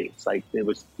the States. Like there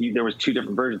was two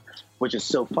different versions, which is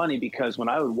so funny because when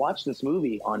I would watch this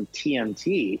movie on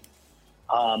TNT,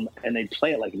 and they'd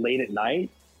play it like late at night,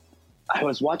 I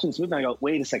was watching this movie and I go,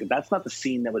 wait a second, that's not the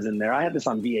scene that was in there. I had this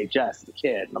on VHS as a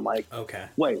kid. And I'm like, okay,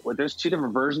 wait, there's two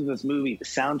different versions of this movie. The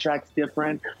soundtrack's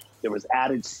different. There was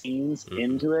added scenes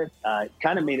into it.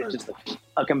 Kind of made it just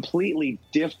a completely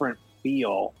different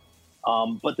feel.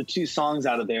 But the two songs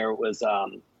out of there was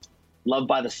Love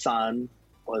by the Sun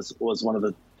was one of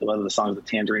the songs that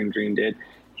Tangerine Dream did,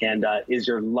 and Is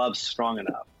Your Love Strong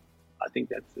Enough? I think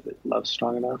that's it. Love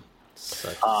Strong Enough.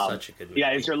 Such a good movie.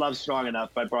 Yeah, Is Your Love Strong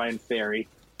Enough by Brian Ferry.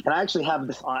 And I actually have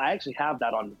this on. I actually have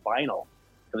that on vinyl.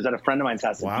 It was at a friend of mine's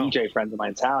house, a DJ friend of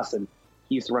mine's house, and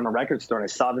he used to run a record store. And I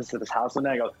saw this at his house one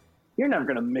day. I go, "You're never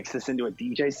going to mix this into a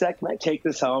DJ set. Can I take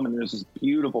this home?" And there's this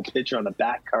beautiful picture on the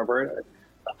back cover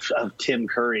of Tim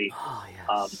Curry,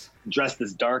 dressed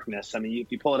as Darkness. I mean,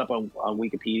 if you pull it up on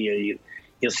Wikipedia,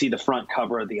 you'll see the front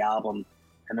cover of the album,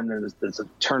 and then there's a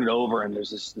turn it over, and there's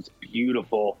this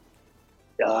beautiful.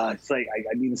 It's like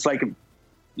it's like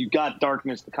you got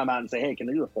Darkness to come out and say, "Hey, can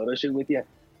I do a photo shoot with you?"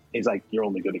 He's like, "You're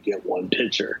only going to get one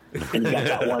picture," and you got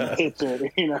that one picture,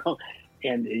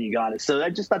 and you got it. So I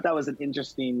just thought that was an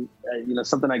interesting,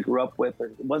 something I grew up with.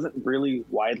 It wasn't really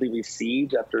widely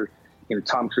received after,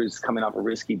 Tom Cruise coming off a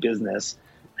Risky Business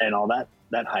and all that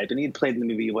hype. And he had played in the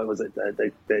movie, what was it,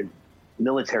 the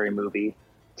military movie,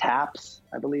 Taps,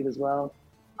 I believe, as well.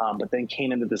 But then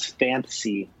came into this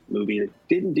fantasy movie that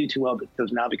didn't do too well, but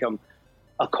has now become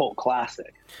a cult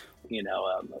classic.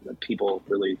 That people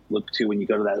really look to when you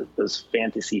go to those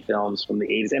fantasy films from the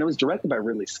 80s. And it was directed by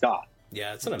Ridley Scott.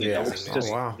 Yeah, it's an amazing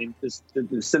movie. Wow. The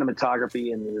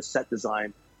cinematography and the set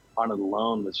design on it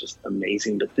alone was just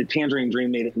amazing. But the Tangerine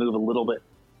Dream made it move a little bit.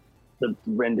 The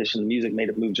rendition, the music made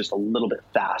it move just a little bit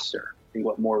faster. I think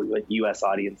what U.S.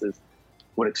 audiences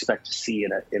would expect to see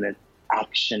in an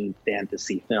action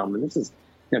fantasy film. And this is,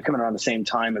 coming around the same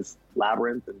time as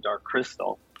Labyrinth and Dark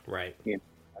Crystal. Right.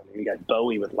 And you got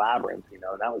Bowie with Labyrinth, and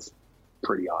that was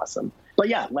pretty awesome. But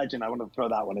yeah, Legend, I want to throw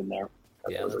that one in there.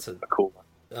 That's a cool one.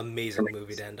 Amazing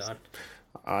movie to end on.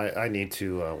 I need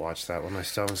to watch that one. I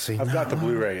still haven't seen. I've got the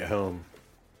Blu-ray at home.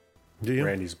 Do you?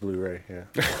 Randy's Blu-ray, yeah.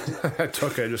 It's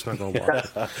okay, just not going to watch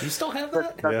it. You still have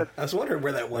that? Yeah. I was wondering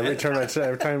where that went.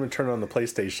 Every time I turn on the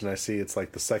PlayStation, I see it's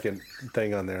like the second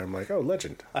thing on there. I'm like, oh,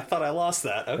 Legend. I thought I lost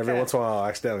that. Okay. Every once in a while, I'll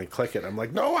accidentally click it. I'm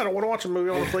like, no, I don't want to watch a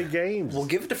movie. I want to play games. Well,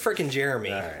 give it to frickin'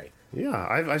 Jeremy. All right.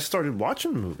 Yeah, I started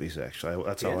watching movies, actually.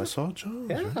 That's how I saw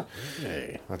Jaws. Yeah.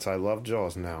 Hey, that's I love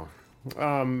Jaws now.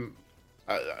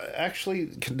 Actually,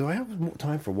 do I have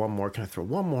time for one more? Can I throw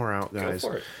one more out, guys? Go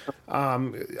for it.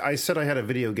 I said I had a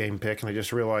video game pick, and I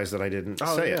just realized that I didn't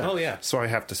say it. Oh, yeah. So I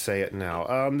have to say it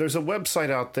now. There's a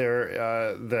website out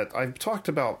there that I've talked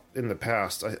about in the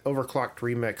past,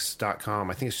 overclockedremix.com.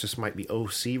 I think it just might be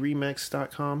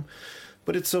ocremix.com.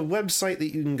 But it's a website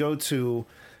that you can go to,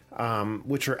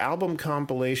 which are album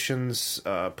compilations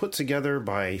put together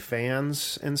by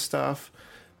fans and stuff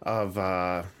of...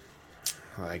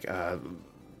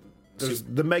 there's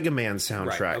the Mega Man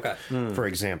soundtrack, for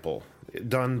example,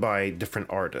 done by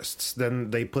different artists. Then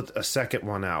they put a second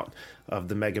one out of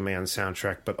the Mega Man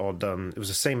soundtrack, but all done. It was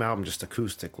the same album, just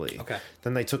acoustically. Okay.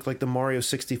 Then they took like the Mario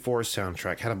 64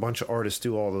 soundtrack, had a bunch of artists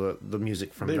do all the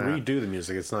music from They that. redo the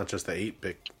music. It's not just the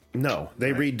 8-bit. No,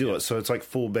 they redo it, so it's like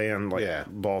full band,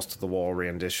 balls to the wall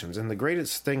renditions. And the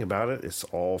greatest thing about it, it's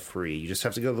all free. You just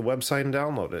have to go to the website and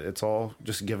download it. It's all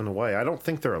just given away. I don't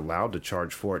think they're allowed to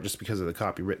charge for it just because of the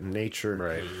copywritten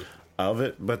nature of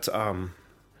it. But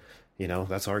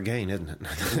that's our gain, isn't it?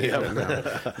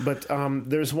 But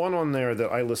there's one on there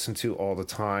that I listen to all the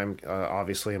time.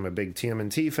 Obviously, I'm a big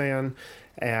TMNT fan.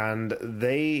 And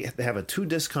they have a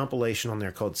 2-disc compilation on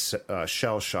there called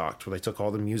Shell Shocked, where they took all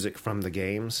the music from the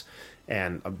games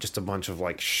and just a bunch of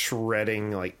like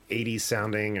shredding, like 80s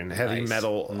sounding and heavy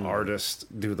metal artists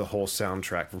do the whole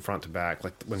soundtrack from front to back.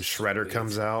 Like when Shredder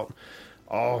comes out,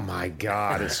 oh my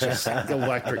God, it's just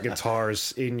electric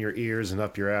guitars in your ears and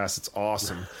up your ass. It's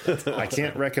awesome. I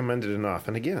can't recommend it enough.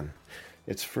 And again,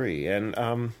 it's free.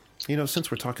 And, since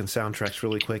we're talking soundtracks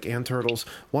really quick, and Turtles,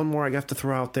 one more I got to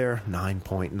throw out there,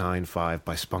 9.95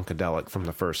 by Spunkadelic from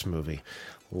the first movie.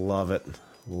 Love it.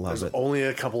 There's only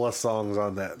a couple of songs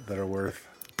on that are worth.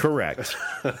 Correct.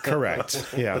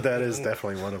 Yeah. But that is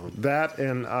definitely one of them. That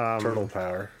and... Turtle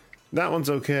Power. That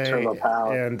one's okay. Turtle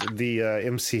Power. And the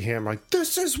MC Hammer, like,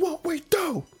 this is what we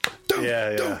do.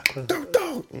 Do. But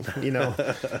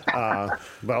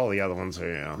all the other ones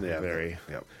are, very...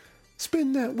 Yep.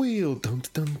 Spin that wheel. Dun,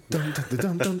 dun, dun, dun,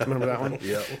 dun, dun. Remember that one?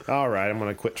 Yep. All right, I'm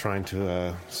going to quit trying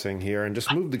to sing here and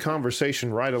just move the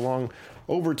conversation right along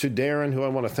over to Darren, who I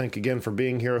want to thank again for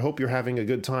being here. I hope you're having a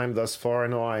good time thus far. I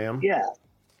know I am. Yeah.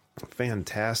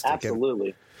 Fantastic.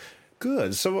 Absolutely.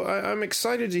 Good. So I'm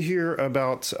excited to hear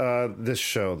about this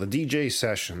show, the DJ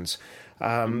Sessions.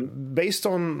 Based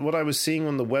on what I was seeing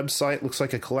on the website, looks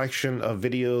like a collection of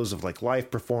videos of like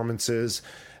live performances,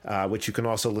 which you can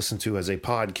also listen to as a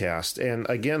podcast. And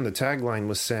again, the tagline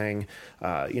was saying,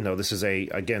 this is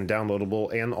again,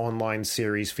 downloadable and online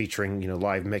series featuring,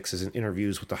 live mixes and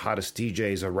interviews with the hottest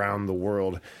DJs around the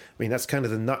world. I mean, that's kind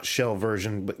of the nutshell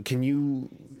version, but can you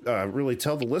really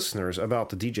tell the listeners about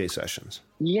the DJ Sessions?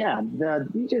 Yeah, the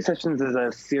DJ Sessions is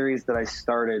a series that I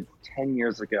started 10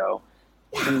 years ago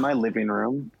in my living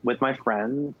room with my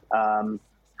friends. I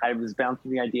was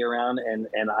bouncing the idea around, and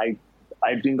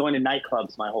I've been going to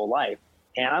nightclubs my whole life.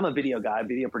 And I'm a video guy,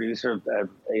 video producer.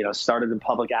 Started in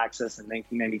public access in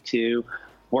 1992,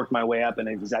 worked my way up in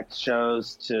exec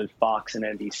shows to Fox and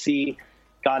NBC,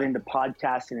 got into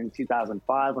podcasting in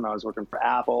 2005 when I was working for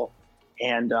Apple.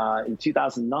 And in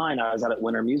 2009, I was at a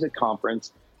Winter Music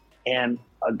Conference, and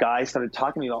a guy started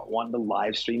talking to me about wanting to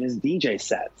live stream his DJ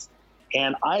sets.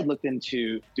 And I had looked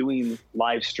into doing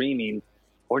live streaming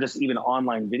or just even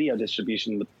online video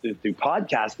distribution through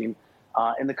podcasting.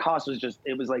 And the cost was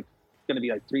like going to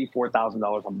be like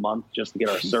 $3,000-$4,000 a month just to get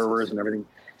our servers and everything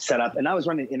set up. And I was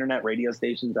running internet radio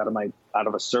stations out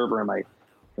of a server in my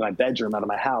bedroom, out of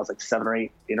my house, like 7 or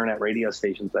 8 internet radio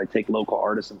stations that I take local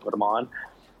artists and put them on.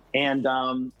 And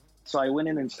so I went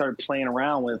in and started playing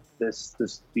around with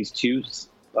these two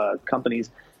companies,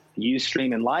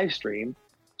 Ustream and Livestream,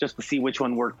 just to see which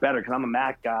one worked better, because I'm a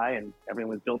Mac guy and everything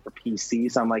was built for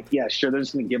PC. So I'm like, yeah, sure, they're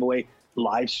just going to give away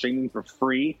live streaming for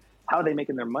free. How are they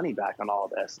making their money back on all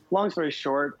of this? Long story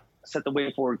short, set the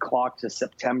way forward clock to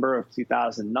September of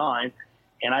 2009,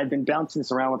 and I've been bouncing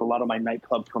this around with a lot of my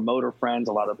nightclub promoter friends,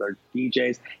 a lot of their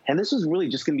DJs, and this was really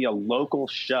just going to be a local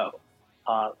show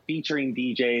featuring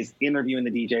DJs, interviewing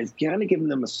the DJs, kind of giving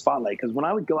them a spotlight. Because when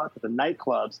I would go out to the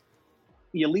nightclubs,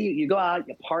 you leave, you go out,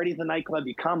 you party at the nightclub,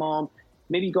 you come home,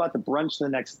 maybe you go out to brunch the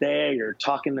next day, you're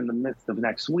talking in the midst of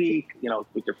next week,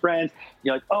 with your friends.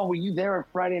 You're like, oh, were you there on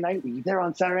Friday night? Were you there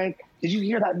on Saturday? Did you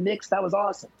hear that mix? That was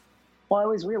awesome. Well, I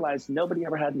always realized nobody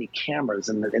ever had any cameras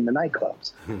in the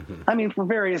nightclubs. I mean, for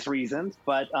various reasons,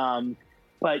 but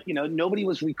nobody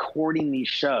was recording these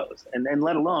shows, and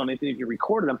let alone if you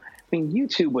recorded them. I mean,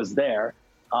 YouTube was there,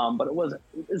 but it was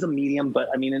a medium. But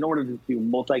I mean, in order to do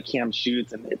multi-cam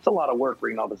shoots, and it's a lot of work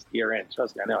bringing all this gear in.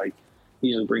 Trust me, I know. I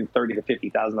usually bring $30,000 to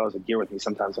 $50,000 of gear with me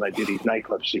sometimes when I do these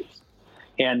nightclub shoots.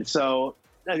 And so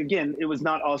again, it was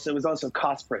also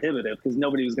cost prohibitive because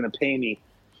nobody was going to pay me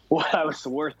what I was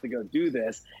worth to go do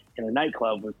this in a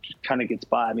nightclub, which kind of gets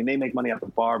by. I mean, they make money off the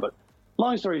bar, but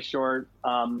long story short,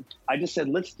 I just said,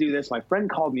 let's do this. My friend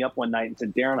called me up one night and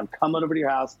said, Darren, I'm coming over to your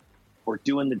house. We're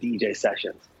doing the DJ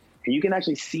sessions. And you can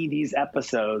actually see these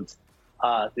episodes.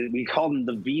 We called them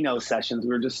the Vino sessions. We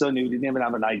were just so new. We didn't even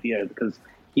have an idea because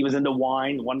he was into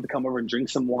wine, wanted to come over and drink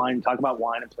some wine, talk about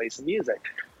wine, and play some music.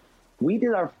 We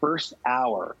did our first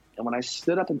hour. And when I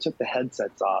stood up and took the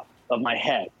headsets off of my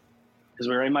head, because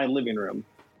we were in my living room,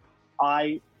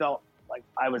 I felt like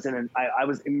I was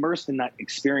immersed in that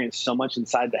experience so much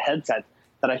inside the headset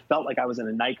that I felt like I was in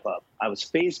a nightclub. I was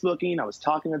Facebooking, I was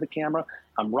talking to the camera,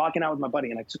 I'm rocking out with my buddy,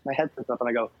 and I took my headsets off and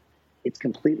I go, it's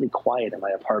completely quiet in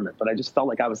my apartment, but I just felt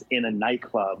like I was in a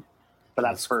nightclub for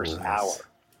that first hour.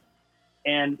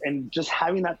 And just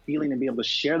having that feeling and be able to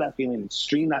share that feeling and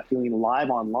stream that feeling live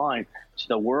online to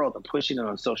the world and pushing it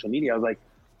on social media, I was like,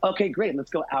 okay, great, let's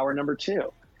go hour number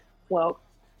 2. Well,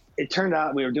 it turned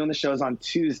out we were doing the shows on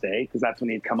Tuesday because that's when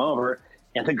he'd come over.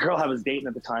 And the girl I was dating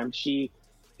at the time, she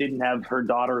didn't have her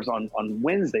daughters on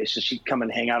Wednesday, so she'd come and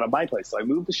hang out at my place. So I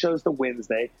moved the shows to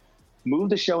Wednesday,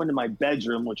 moved the show into my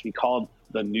bedroom, which we called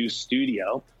the new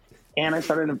studio. And I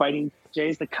started inviting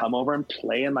DJs to come over and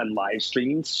play in my live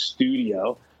streaming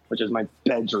studio, which is my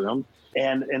bedroom.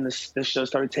 And this show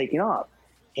started taking off.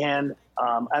 And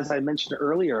as I mentioned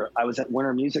earlier, I was at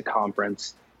Winter Music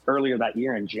Conference earlier that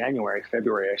year in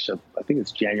February. I think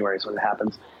it's January is when it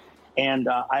happens. And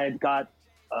I had got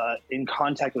in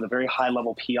contact with a very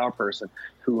high-level PR person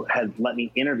who had let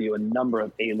me interview a number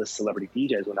of A-list celebrity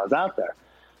DJs when I was out there.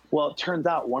 Well, it turns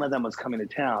out one of them was coming to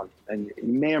town. And you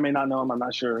may or may not know him. I'm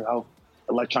not sure how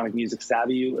electronic music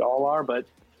savvy you all are, but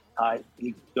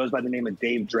he goes by the name of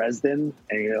Dave Dresden.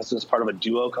 And he also is part of a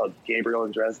duo called Gabriel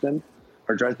and Dresden.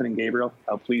 Or Dresden and Gabriel.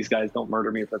 Oh, please, guys, don't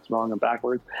murder me if that's wrong and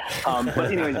backwards. But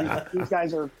anyways, these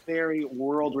guys are very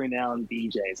world-renowned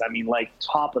DJs. I mean, like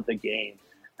top of the game.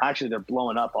 Actually, they're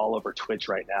blowing up all over Twitch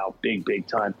right now, big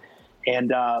time. And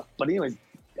but anyways,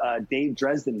 Dave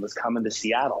Dresden was coming to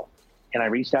Seattle, and I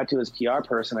reached out to his PR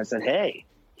person. I said, "Hey,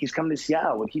 he's coming to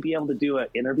Seattle. Would he be able to do an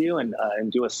interview and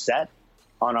do a set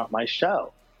on my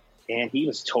show?" And he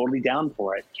was totally down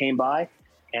for it. Came by.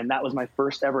 And that was my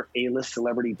first ever A-list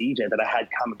celebrity DJ that I had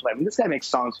come and play. I mean, this guy makes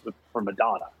songs for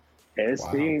Madonna. Okay, it's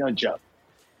no joke.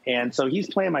 And so he's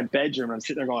playing my bedroom, and I'm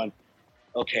sitting there going,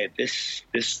 okay, this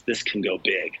can go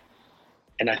big.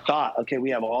 And I thought, okay,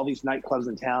 we have all these nightclubs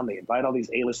in town. They invite all these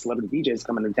A-list celebrity DJs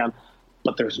coming into town,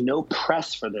 but there's no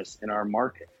press for this in our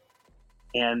market.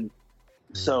 And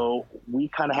so we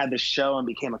kind of had this show and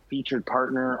became a featured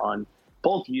partner on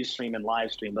both Ustream and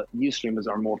Livestream, but Ustream is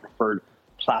our more preferred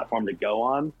platform to go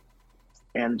on,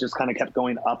 and just kind of kept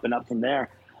going up and up from there.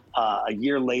 A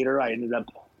year later, I ended up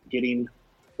getting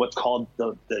what's called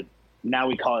now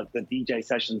we call it the DJ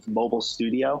Sessions Mobile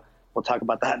Studio. We'll talk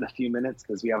about that in a few minutes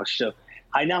because we have a show.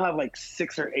 I now have like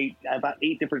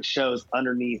 8 different shows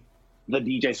underneath the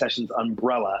DJ Sessions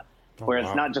umbrella, where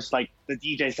it's not just like the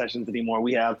DJ Sessions anymore.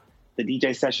 We have the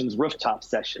DJ Sessions Rooftop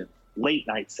Session, Late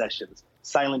Night Sessions,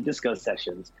 Silent Disco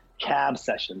Sessions, Cab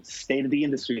Sessions, State of the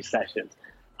Industry Sessions,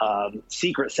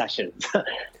 Secret Sessions.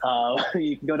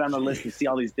 You can go down the list and see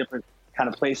all these different kind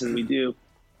of places we do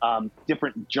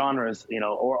different genres,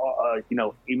 or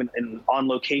even in on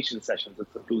location sessions.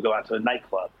 We go out to a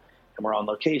nightclub and we're on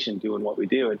location doing what we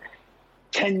do. And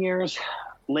 10 years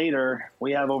later,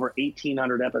 we have over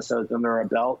 1,800 episodes under our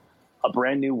belt, a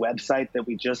brand new website that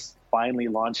we just finally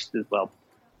launched.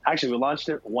 Actually, we launched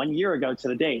it 1 year ago to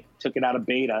the date, took it out of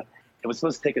beta. It was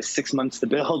supposed to take us 6 months to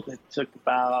build. It took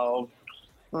about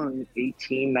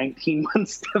 18, 19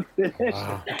 months to finish.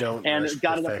 Wow, don't and rush it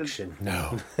got perfection.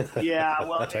 No. Yeah,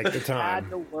 well, Take the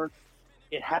time.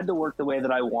 It had to work the way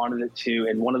that I wanted it to.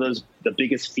 And one of the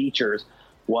biggest features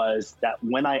was that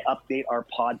when I update our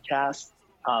podcast,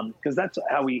 because that's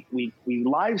how we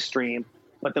live stream,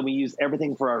 but then we use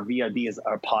everything for our VOD as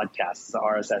our podcast, the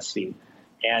RSS feed.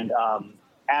 And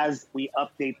as we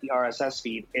update the RSS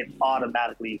feed, it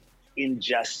automatically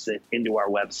ingests it into our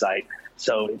website.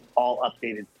 So it's all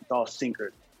updated, it's all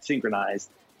synchronized.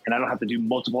 And I don't have to do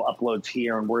multiple uploads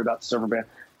here and worry about server ban.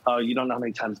 Oh, you don't know how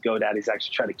many times GoDaddy's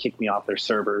actually tried to kick me off their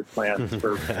server plans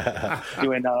for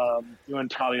doing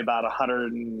probably about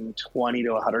 120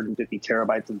 to 150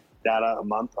 terabytes of data a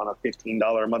month on a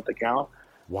 $15 a month account.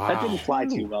 Wow. That didn't fly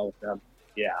too well with them.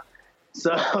 Yeah.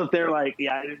 So they're like,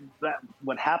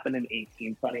 what happened in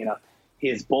 18, funny enough,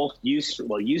 is both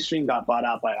Ustream got bought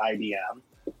out by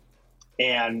IBM,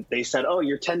 and they said, oh,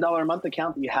 your $10 a month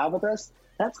account that you have with us,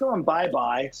 that's going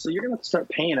bye-bye, so you're going to start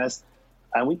paying us.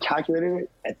 And we calculated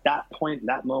it at that point,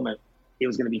 that moment, it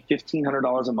was going to be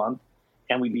 $1,500 a month,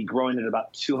 and we'd be growing at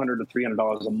about $200 to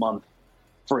 $300 a month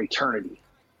for eternity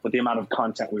with the amount of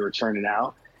content we were churning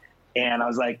out. And I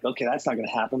was like, okay, that's not going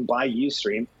to happen. Buy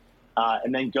Ustream.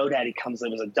 And then GoDaddy comes,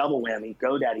 it was a double whammy.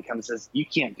 GoDaddy comes and says, you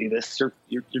can't do this.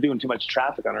 You're doing too much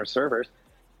traffic on our servers.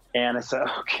 And I said,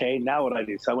 okay, now what do I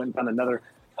do? So I went and found another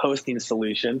hosting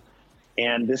solution.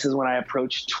 And this is when I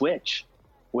approached Twitch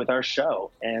with our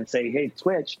show and say, hey,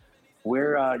 Twitch,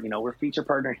 we're feature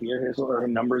partner here. Here's what our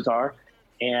numbers are.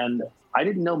 And I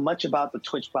didn't know much about the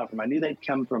Twitch platform. I knew they'd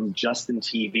come from Justin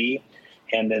TV,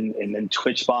 and then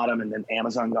Twitch bought them, and then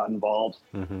Amazon got involved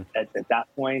at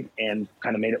that point and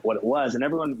kind of made it what it was. And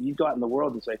everyone, you go out in the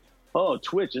world and say, oh,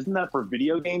 Twitch, isn't that for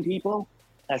video game people?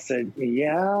 I said,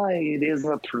 yeah, it is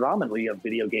predominantly a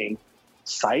video game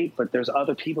site, but there's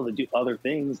other people that do other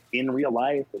things in real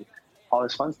life and all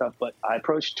this fun stuff. But I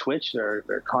approached Twitch,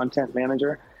 their content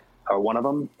manager, or one of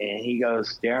them, and he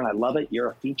goes, Darren, I love it.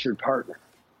 You're a featured partner.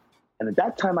 And at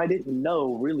that time, I didn't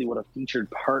know really what a featured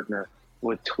partner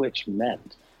with Twitch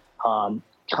meant. Come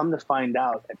to find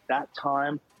out, at that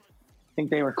time, I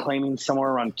think they were claiming somewhere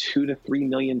around 2 to 3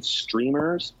 million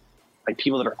streamers, like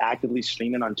people that are actively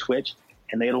streaming on Twitch,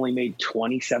 and they had only made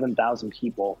 27,000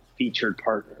 people featured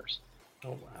partners.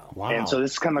 Oh, wow. And so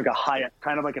this is kind of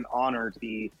like an honor to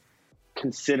be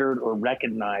considered or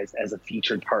recognized as a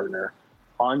featured partner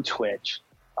on Twitch.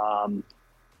 A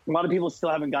lot of people still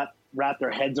haven't wrapped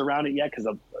their heads around it yet because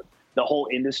of the whole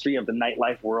industry of the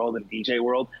nightlife world and DJ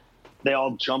world. They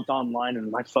all jumped online,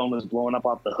 and my phone was blowing up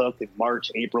off the hook in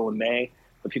March, April, and May.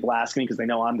 But people ask me because they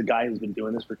know I'm the guy who's been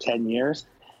doing this for 10 years.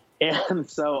 And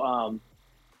so,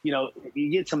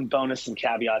 you get some bonus and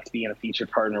caveats being a featured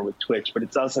partner with Twitch, but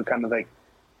it's also kind of like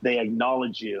they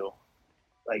acknowledge you,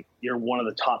 like you're one of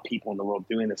the top people in the world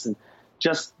doing this. And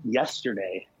just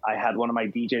yesterday, I had one of my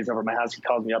DJs over at my house. He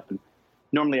called me up, and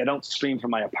normally I don't stream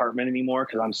from my apartment anymore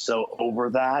because I'm so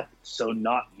over that. So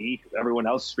not me, because everyone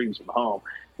else streams from home.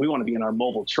 We want to be in our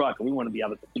mobile truck, and we want to be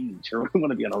out at the beach, or we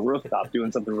want to be on a rooftop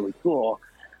doing something really cool.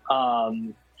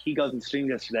 He goes and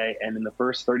streamed yesterday, and in the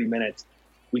first 30 minutes,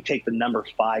 we take the number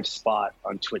 5 spot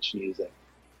on Twitch Music.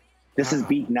 This has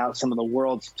beaten out some of the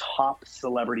world's top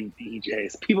celebrity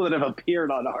DJs, people that have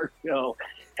appeared on our show,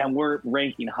 and we're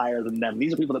ranking higher than them.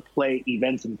 These are people that play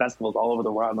events and festivals all over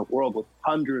around the world with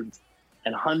hundreds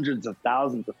and hundreds of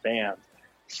thousands of fans.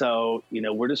 So,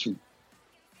 we're just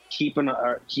keeping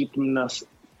us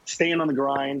staying on the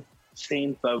grind,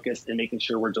 staying focused, and making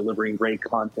sure we're delivering great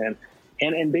content.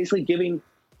 And basically giving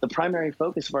the primary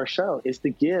focus of our show is to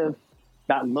give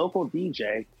that local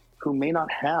DJ who may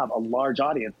not have a large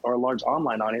audience or a large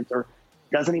online audience, or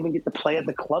doesn't even get to play at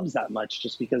the clubs that much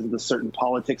just because of the certain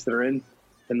politics that are in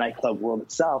the nightclub world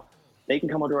itself. They can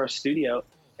come over to our studio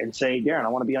and say, Darren, I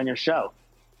want to be on your show.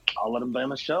 I'll let them be on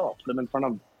the show. I'll put them in front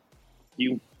of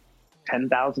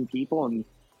 10,000 people, and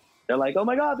they're like, oh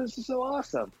my God, this is so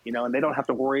awesome. And they don't have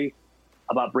to worry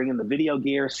about bringing the video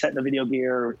gear, setting the video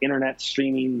gear, internet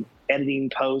streaming, editing,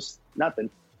 post, nothing.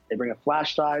 They bring a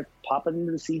flash drive, pop it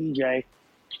into the CDJ,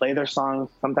 play their songs,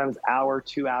 sometimes hour,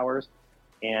 2 hours,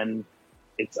 and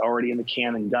it's already in the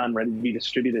can and done, ready to be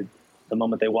distributed the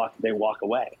moment they walk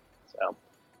away. So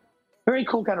very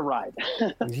cool kind of ride.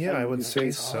 Yeah, I would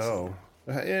say so.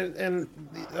 And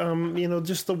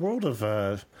just the world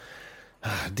of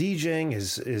DJing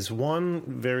is one,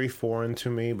 very foreign to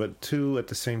me, but two, at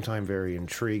the same time, very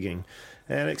intriguing.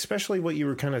 And especially what you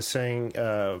were kind of saying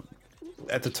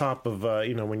at the top of,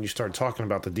 when you started talking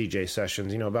about the DJ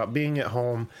sessions, about being at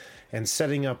home and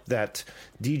setting up that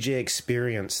DJ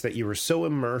experience that you were so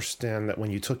immersed in that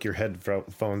when you took your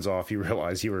headphones off, you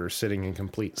realized you were sitting in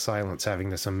complete silence, having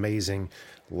this amazing,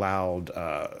 loud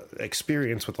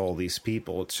experience with all these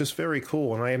people. It's just very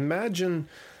cool. And I imagine...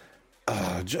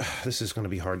 this is going to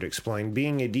be hard to explain.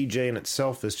 Being a DJ in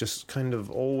itself is just kind of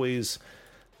always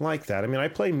like that. I mean, I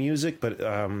play music, but,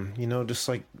 just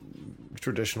like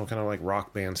traditional kind of like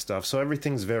rock band stuff. So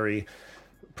everything's very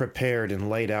prepared and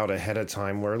laid out ahead of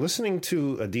time, where listening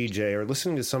to a DJ or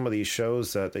listening to some of these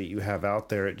shows that you have out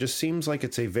there, it just seems like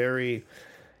it's a very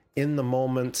in the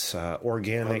moment,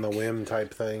 organic, on the whim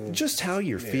type thing. Just how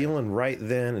you're feeling right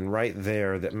then and right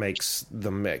there that makes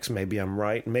the mix. Maybe I'm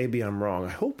right, maybe I'm wrong. I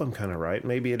hope I'm kind of right.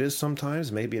 Maybe it is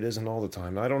sometimes, maybe it isn't all the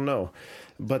time. I don't know.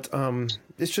 But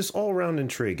it's just all around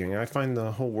intriguing. I find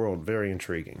the whole world very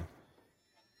intriguing.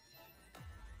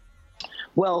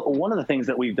 Well, one of the things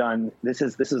that we've done, this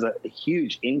is a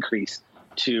huge increase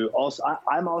to also,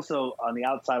 I'm also on the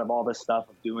outside of all this stuff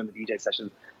of doing the DJ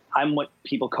sessions. I'm what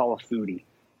people call a foodie.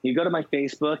 You go to my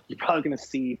Facebook, you're probably going to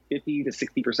see 50 to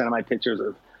 60% of my pictures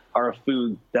are of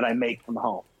food that I make from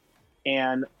home.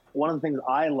 And one of the things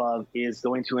I love is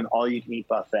going to an all-you-can-eat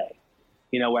buffet.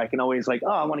 Where I can always I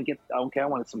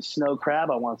want some snow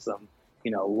crab, I want some,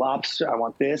 lobster, I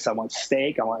want this, I want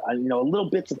steak, I want, little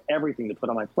bits of everything to put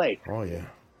on my plate. Oh, yeah.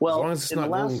 Well, as long as it's not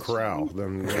Golden Corral,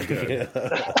 then we're good.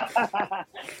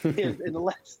 In the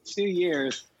last 2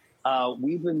 years,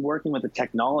 we've been working with a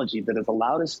technology that has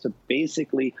allowed us to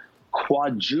basically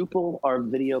quadruple our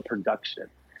video production.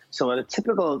 So at a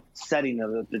typical setting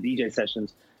of the DJ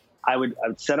sessions, I would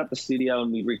set up the studio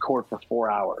and we'd record for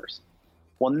 4 hours.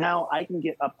 Well, now I can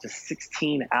get up to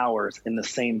 16 hours in the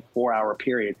same 4-hour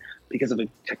period because of a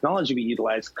technology we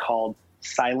utilize called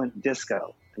silent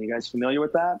disco. Are you guys familiar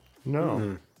with that? No.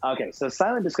 Mm-hmm. Okay, so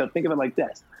silent disco, think of it like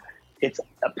this. It's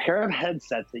a pair of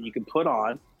headsets that you can put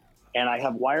on, and I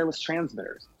have wireless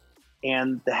transmitters.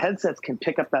 And the headsets can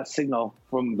pick up that signal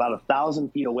from about 1,000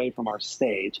 feet away from our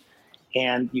stage.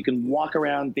 And you can walk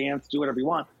around, dance, do whatever you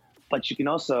want, but you can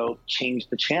also change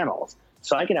the channels.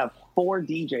 So I could have 4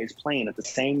 DJs playing at the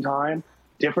same time,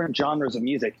 different genres of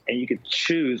music, and you could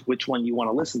choose which one you want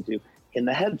to listen to in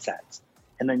the headsets.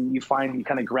 And then you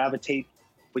kind of gravitate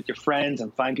with your friends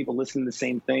and find people listening to the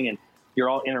same thing, and you're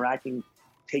all interacting,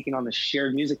 taking on the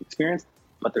shared music experience,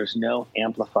 but there's no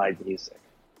amplified music.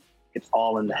 It's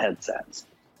all in the headsets.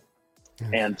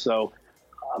 And so,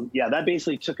 that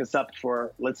basically took us up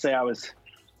for, let's say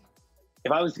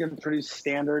if I was going to produce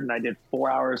standard and I did 4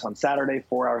 hours on Saturday,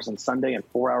 4 hours on Sunday, and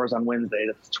 4 hours on Wednesday,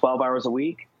 that's 12 hours a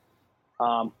week.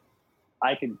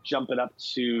 I could jump it up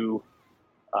to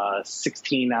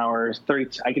 16 hours,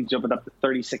 30. I could jump it up to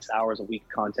 36 hours a week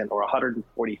content, or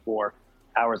 144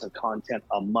 hours of content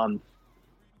a month.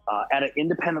 At an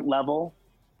independent level,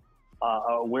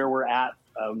 where we're at,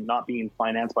 not being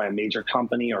financed by a major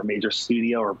company or a major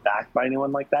studio or backed by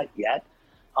anyone like that yet,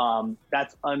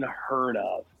 that's unheard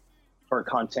of for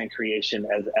content creation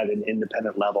at an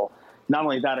independent level. Not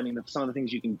only that, some of the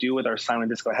things you can do with our silent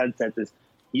disco headsets is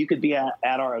you could be at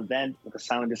our event with a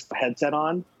silent disco headset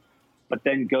on, but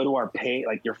then go to our page,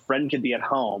 like your friend could be at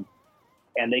home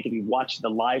and they could be watching the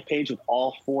live page with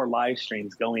all 4 live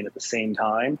streams going at the same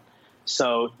time.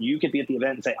 So you could be at the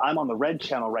event and say, I'm on the red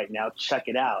channel right now, check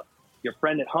it out. Your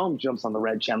friend at home jumps on the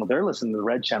red channel, they're listening to the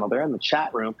red channel, they're in the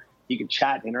chat room, you can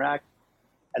chat and interact.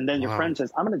 And then your friend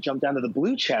says, I'm going to jump down to the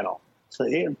blue channel. So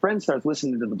your friend starts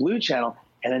listening to the blue channel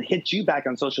and then hits you back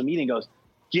on social media and goes,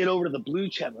 get over to the blue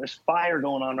channel. There's fire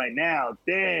going on right now.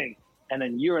 Dang. And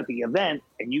then you're at the event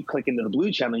and you click into the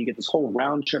blue channel. You get this whole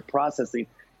round trip processing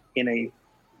in a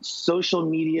social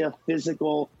media,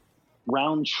 physical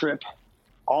round trip,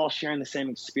 all sharing the same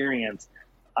experience.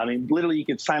 Literally you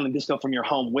could silent disco from your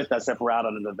home with us if we're out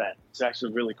on an event. It's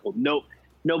actually really cool.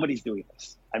 Nobody's doing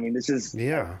this. This is,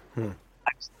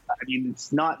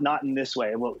 it's not in this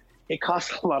way. Well, it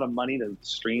costs a lot of money to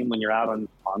stream when you're out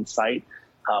on site.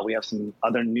 We have some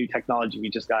other new technology we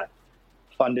just got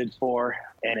funded for,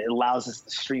 and it allows us to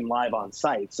stream live on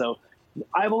site. So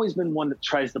I've always been one that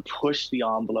tries to push the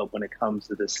envelope when it comes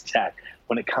to this tech,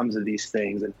 when it comes to these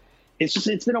things. And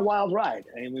it's been a wild ride.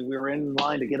 We were in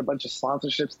line to get a bunch of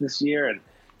sponsorships this year, and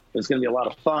it was going to be a lot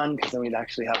of fun because then we'd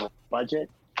actually have a budget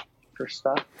for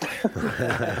stuff.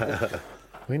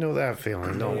 We know that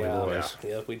feeling, don't we, boys?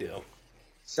 Yeah, we do.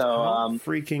 So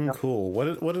freaking cool.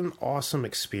 What an awesome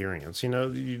experience.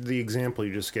 The example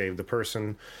you just gave, the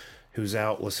person who's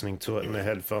out listening to it in the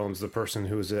headphones, the person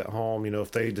who's at home,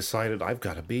 if they decided I've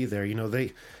got to be there,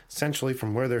 they essentially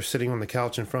from where they're sitting on the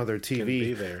couch in front of their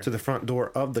TV to the front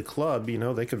door of the club,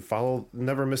 they could follow,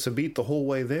 never miss a beat the whole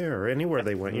way there or anywhere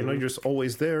they went. You're just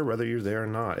always there, whether you're there or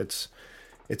not. It's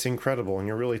incredible. And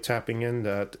you're really tapping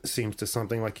into, it seems, to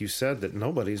something like you said that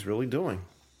nobody's really doing.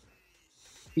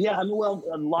 Yeah, a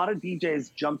lot of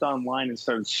DJs jumped online and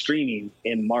started streaming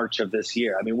in March of this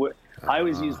year. I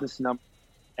always use this number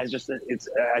as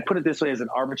I put it this way as an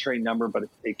arbitrary number, but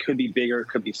it could be bigger, it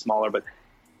could be smaller. But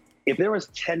if there was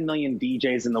 10 million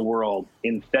DJs in the world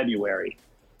in February,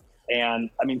 and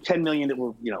 10 million that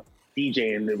were,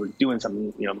 DJ and they were doing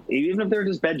something, you know, even if they're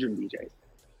just bedroom DJs.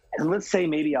 And let's say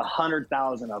maybe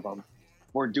 100,000 of them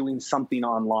were doing something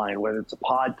online, whether it's a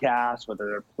podcast, whether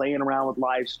they're playing around with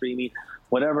live streaming,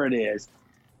 whatever it is.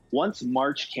 Once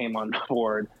March came on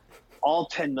board, all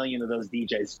 10 million of those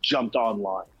DJs jumped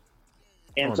online.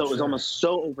 And so it was almost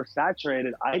so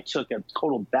oversaturated, I took a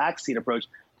total backseat approach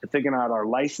to figuring out our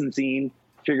licensing,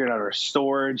 figuring out our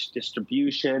storage,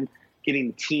 distribution, getting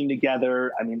the team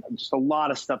together. I mean, just a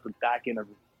lot of stuff at the back end of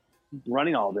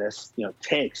running all this, you know,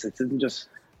 takes. It isn't just,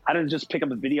 I didn't just pick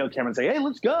up a video camera and say, hey,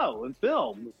 let's go and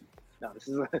film. No, this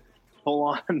is a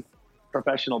full-on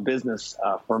professional business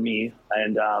for me.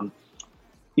 And,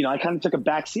 you know, I kind of took a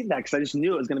backseat to that because I just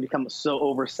knew it was going to become so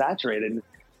oversaturated. And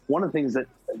one of the things that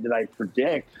I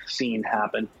predict seeing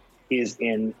happen is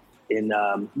in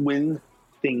when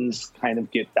things kind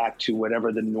of get back to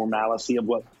whatever the normalcy of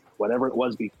whatever it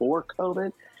was before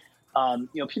COVID,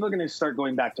 you know, people are going to start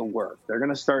going back to work. They're going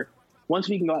to start, once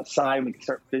we can go outside, we can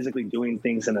start physically doing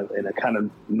things in a kind of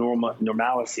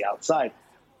normalcy outside.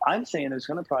 I'm saying there's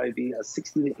going to probably be a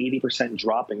 60 to 80%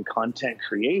 drop in content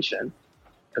creation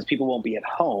because people won't be at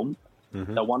home.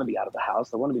 Mm-hmm. They'll want to be out of the house.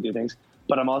 They'll want to be doing things.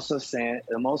 But I'm also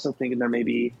thinking there may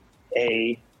be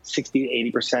a 60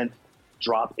 to 80%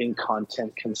 drop in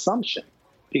content consumption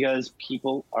because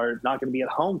people are not going to be at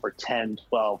home for 10,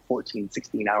 12, 14,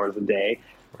 16 hours a day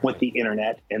with the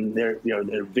internet and their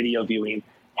video viewing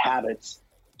habits,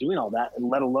 doing all that, and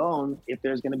let alone if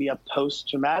there's going to be a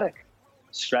post-traumatic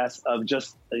stress of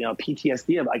just, you know,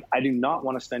 PTSD of like, I do not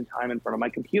want to spend time in front of my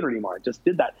computer anymore. I just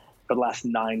did that for the last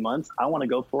 9 months. I want to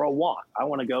go for a walk. I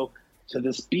want to go to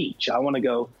this beach. I want to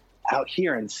go out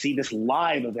here and see this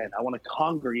live event. I want to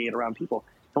congregate around people.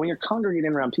 And when you're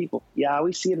congregating around people, yeah,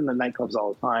 we see it in the nightclubs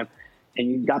all the time.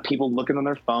 And you've got people looking on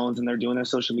their phones and they're doing their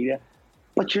social media,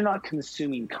 but you're not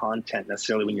consuming content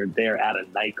necessarily when you're there at a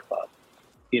nightclub,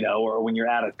 you know, or when you're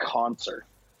at a concert.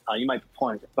 You might be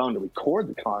pulling out your phone to record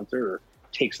the concert or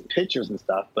take some pictures and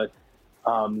stuff, but,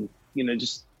 you know,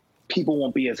 just people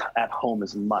won't be as at home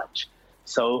as much.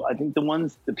 So I think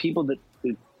the people that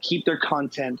keep their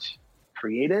content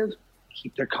creative,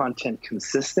 keep their content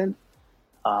consistent,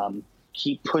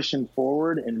 keep pushing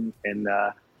forward and you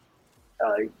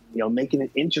know, making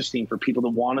it interesting for people to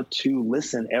want to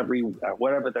listen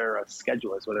whatever their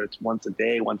schedule is, whether it's once a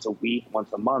day, once a week,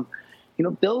 once a month. You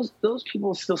know, those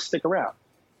people still stick around.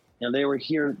 You know, they were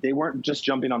here. They weren't just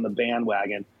jumping on the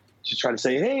bandwagon to try to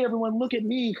say, hey, everyone, look at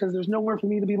me because there's nowhere for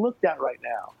me to be looked at right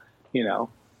now, you know,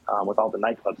 with all the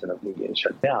nightclubs and everything getting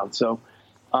shut down. So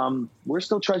we're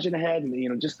still trudging ahead. And, you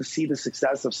know, just to see the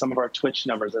success of some of our Twitch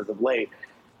numbers as of late,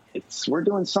 we're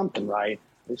doing something right.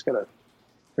 We just got to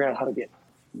figure out how to get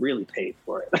really paid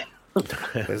for it.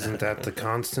 Isn't that the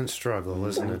constant struggle,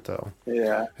 isn't it, though?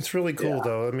 Yeah. It's really cool,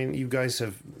 though. I mean, you guys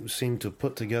have seemed to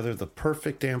put together the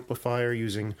perfect amplifier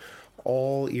using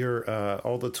all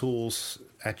the tools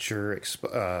at your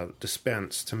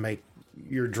dispense to make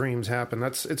your dreams happen.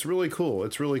 It's really cool.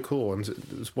 It's really cool. And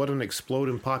it's what an explode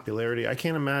in popularity. I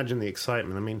can't imagine the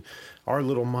excitement. I mean, our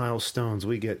little milestones,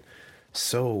 we get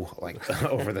so like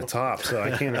over the top. So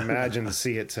I can't imagine to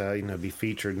see it, be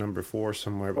featured number 4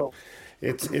 somewhere. But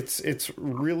it's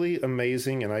really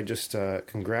amazing, and I just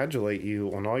congratulate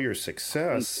you on all your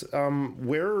success.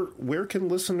 Where can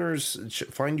listeners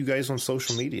find you guys on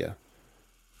social media?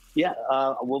 Yeah,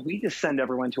 well, we just send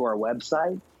everyone to our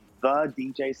website,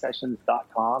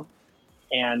 thedjsessions.com,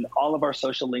 and all of our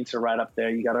social links are right up there.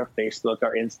 You got our Facebook,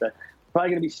 our Insta.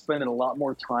 Probably going to be spending a lot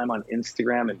more time on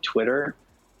Instagram and Twitter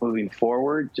moving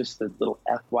forward. Just a little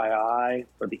FYI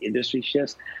for the industry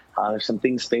shifts. There's some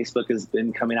things Facebook has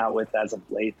been coming out with as of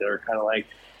late that are kind of like,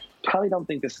 probably don't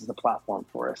think this is the platform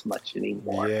for us much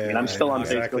anymore. Yeah, I mean, I'm still on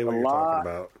Facebook a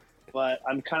lot, but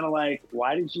I'm kind of like,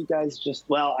 why did you guys just,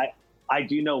 well, I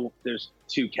do know there's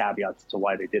 2 caveats to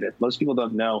why they did it. Most people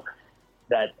don't know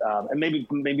that, and maybe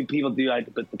people do,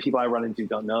 but the people I run into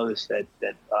don't know this, that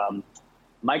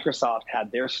Microsoft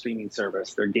had their streaming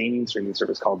service, their gaming streaming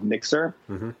service called Mixer,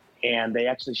 and they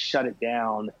actually shut it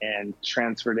down and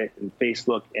transferred it, and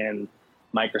Facebook and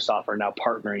Microsoft are now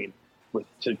partnering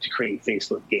to create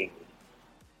Facebook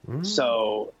gaming.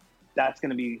 So that's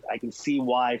going to be, I can see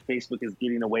why Facebook is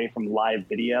getting away from live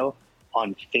video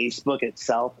on Facebook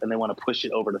itself, and they want to push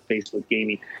it over to Facebook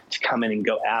gaming to come in and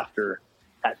go after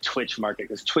that Twitch market,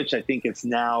 because Twitch, I think it's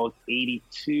now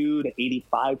 82 to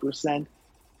 85%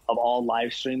 of all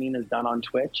live streaming is done on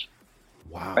Twitch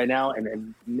right now,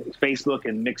 and Facebook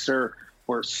and Mixer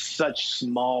were such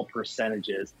small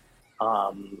percentages.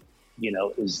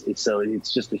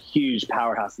 It's just a huge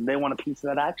powerhouse, and they want a piece of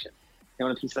that action. They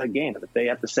want a piece of that game. If they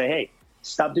have to say, hey,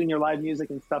 stop doing your live music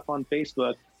and stuff on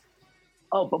Facebook,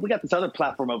 oh, but we got this other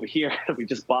platform over here that we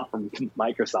just bought from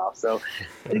Microsoft. So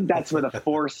I think that's where the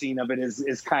forcing of it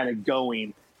is kind of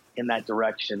going in that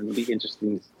direction. It'll be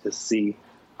interesting to see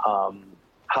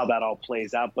how that all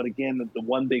plays out. But again, the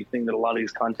one big thing that a lot of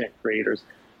these content creators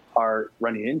are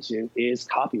running into is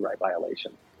copyright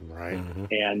violation. Right. Mm-hmm.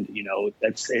 And, you know,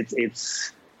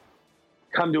 it's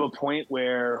come to a point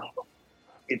where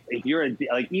if you're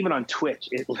like, even on Twitch,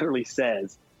 it literally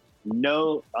says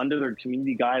no, under their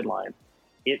community guidelines,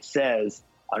 it says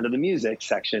under the music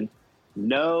section,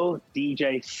 no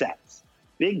DJ sets.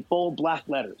 Big, bold, black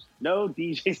letters. No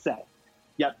DJ sets.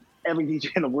 Yep. Every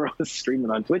DJ in the world is streaming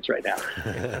on Twitch right now.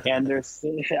 And there's,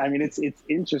 I mean, it's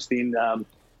interesting.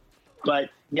 But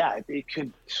yeah, it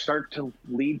could start to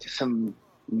lead to some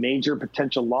major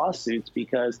potential lawsuits,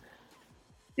 because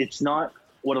it's not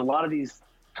what a lot of these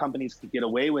companies could get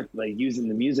away with, like using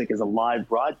the music as a live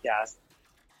broadcast.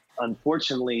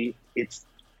 Unfortunately, it's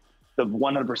the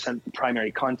 100% the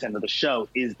primary content of the show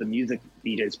is the music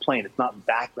DJ's playing. It's not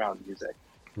background music.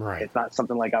 Right. It's not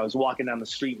something like I was walking down the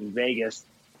street in Vegas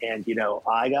and, you know,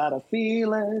 I got a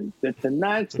feeling that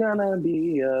tonight's gonna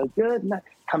be a good night.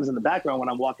 Comes in the background when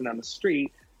I'm walking down the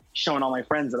street, showing all my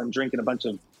friends that I'm drinking a bunch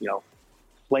of, you know,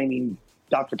 flaming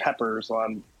Dr. Peppers while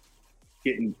I'm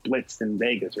getting blitzed in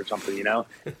Vegas or something, you know?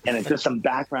 And it's just some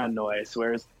background noise.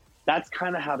 Whereas that's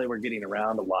kind of how they were getting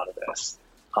around a lot of this,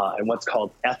 and what's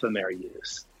called ephemeral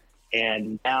use.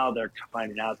 And now they're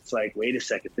finding out, it's like, wait a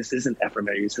second, this isn't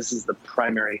ephemeral use. This is the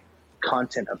primary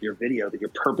content of your video that you're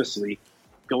purposely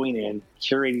going in,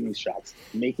 curating these tracks,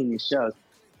 making these shows.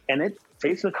 And if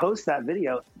Facebook hosts that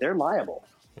video, they're liable.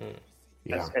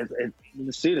 Yeah. As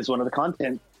the suit is one of the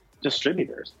content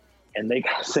distributors. And they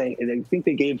say, and I think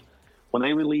they gave, when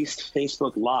they released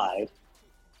Facebook Live,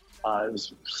 it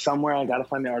was somewhere, I got to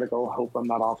find the article, hope I'm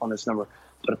not off on this number,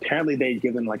 but apparently they'd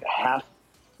given like $500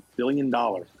 million,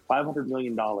 $500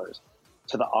 million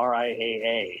to the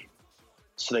RIAA.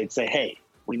 So they'd say, hey,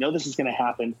 we know this is going to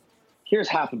happen. Here's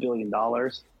 $500 million.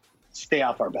 Stay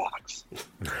off our backs.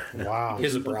 Wow.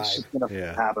 Here's a bribe.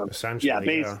 Happen. Essentially, yeah,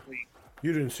 basically.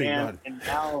 You didn't see that. And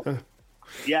now,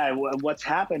 yeah, what's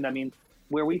happened, I mean,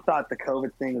 where we thought the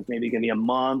COVID thing was maybe going to be a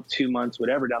month, 2 months,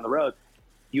 whatever down the road,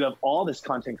 you have all this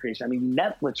content creation. I mean,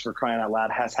 Netflix, for crying out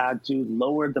loud, has had to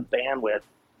lower the bandwidth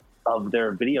of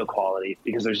their video quality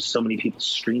because there's just so many people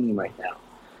streaming right now.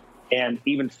 And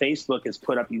even Facebook has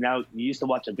put up, you used to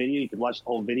watch a video, you could watch the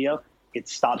whole video. It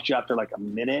stops you after like a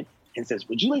minute and says,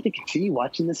 would you like to continue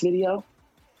watching this video?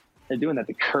 They're doing that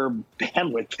to curb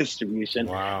bandwidth distribution.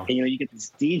 Wow. And, you know, you get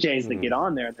these DJs that get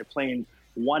on there and they're playing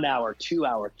 1 hour, 2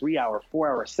 hour, 3 hour, 4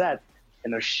 hour sets,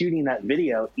 and they're shooting that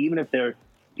video, even if they're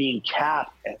being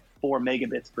capped at 4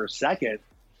 megabits per second.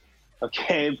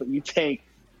 Okay, but you take,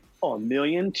 1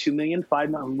 million, 2 million, 5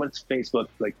 million, what's Facebook,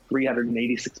 like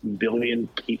 386 billion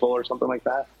people or something like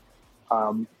that?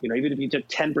 You know, even if you took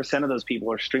 10% of those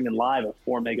people are streaming live at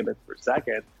 4 megabits per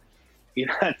second, you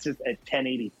know, that's just at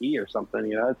 1080p or something,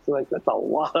 you know, it's like, that's a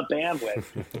lot of bandwidth.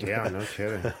 Yeah, no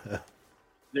kidding.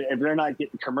 If they're not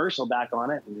getting commercial back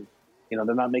on it, and, you know,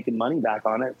 they're not making money back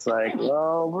on it, it's like,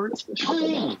 well, we're just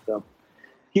so.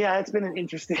 Yeah, it's been an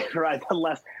interesting ride.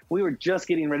 Nonetheless, we were just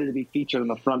getting ready to be featured on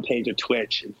the front page of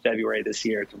Twitch in February this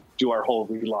year to do our whole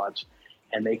relaunch.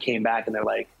 And they came back and they're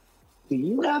like, do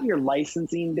you have your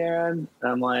licensing, Darren?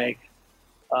 And I'm like,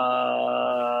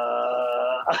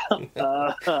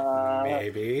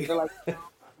 maybe. They're like,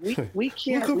 we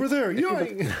can't. Look over there.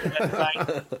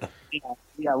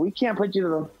 Yeah, we can't put you to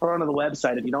the front of the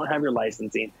website if you don't have your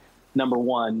licensing, number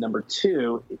one. Number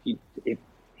two, if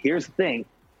here's the thing.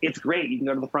 It's great. You can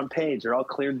go to the front page. You're all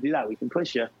clear to do that. We can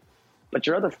push you. But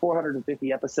your other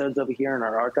 450 episodes over here in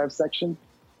our archive section,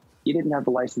 you didn't have the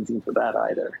licensing for that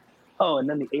either. Oh, and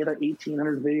then the other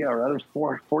 1,800 video or other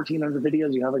 1,400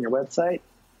 videos you have on your website,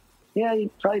 yeah,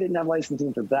 you probably didn't have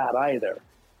licensing for that either.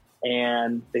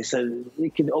 And they said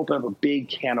it could open up a big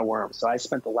can of worms. So I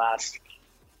spent the last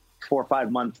 4 or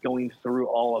 5 months going through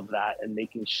all of that and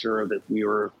making sure that we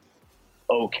were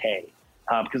okay.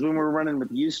 Because when we were running with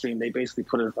Ustream, they basically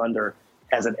put it under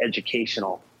as an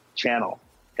educational channel,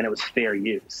 and it was fair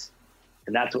use.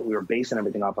 And that's what we were basing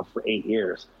everything off of for 8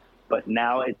 years. But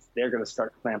now they're going to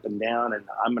start clamping down, and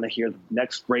I'm going to hear the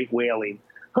next great wailing.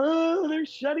 Oh, they're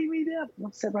shutting me down.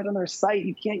 What's said right on their site?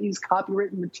 You can't use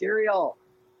copywritten material.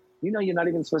 You know, you're not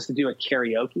even supposed to do a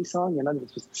karaoke song. You're not even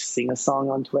supposed to sing a song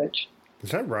on Twitch.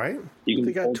 Is that right? You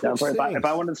can got down for it. Twitch If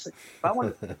I wanted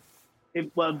to,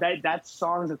 well, that's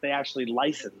songs that they actually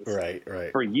license, right,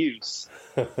 for use.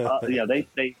 Yeah, they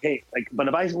hey, like. But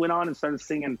if I went on and started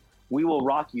singing "We Will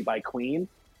Rock You" by Queen,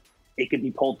 it could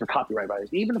be pulled for copyright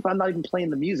violation. Even if I'm not even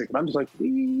playing the music, and I'm just like,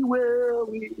 we will,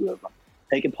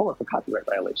 they can pull it for copyright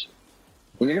violation.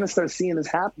 And you're going to start seeing this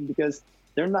happen because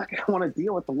they're not going to want to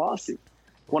deal with the lawsuit.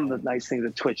 One of the nice things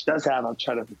that Twitch does have, I'll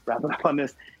try to wrap it up on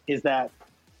this, is that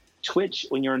Twitch,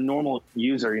 when you're a normal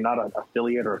user, you're not an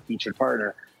affiliate or a featured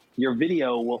partner, your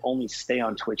video will only stay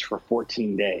on Twitch for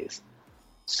 14 days.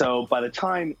 So by the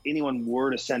time anyone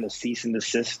were to send a cease and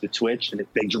desist to Twitch, and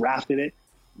if they drafted it,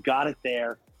 got it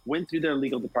there, went through their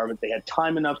legal department, they had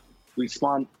time enough to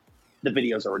respond, the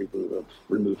video's already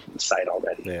removed from the site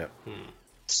already. Yeah.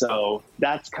 So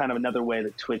that's kind of another way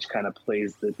that Twitch kind of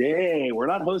plays the day. We're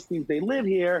not hosting, they live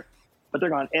here, but they're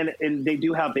gone. And they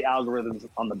do have the algorithms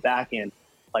on the back end.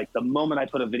 Like the moment I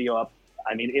put a video up,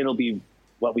 I mean, it'll be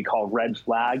what we call red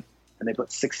flag. And they put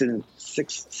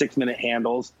 6-minute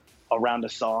handles around a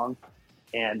song.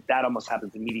 And that almost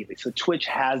happens immediately. So Twitch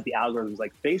has the algorithms.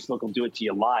 Like Facebook will do it to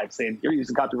you live, saying, you're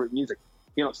using copyrighted music.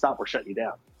 You don't stop, we're shutting you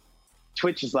down.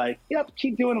 Twitch is like, yep,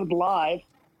 keep doing it live.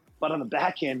 But on the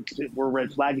back end, we're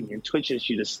red flagging you. And Twitch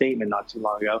issued a statement not too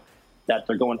long ago that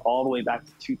they're going all the way back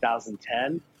to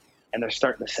 2010. And they're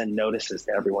starting to send notices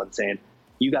to everyone saying,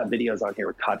 you got videos on here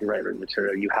with copyrighted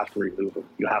material. You have to remove them.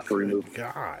 You have to remove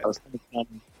them. God. It was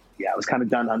kind of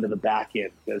done under the back end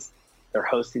because they're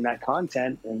hosting that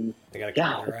content. And They got to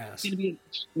cover their ass. it's going to be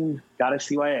interesting. Got a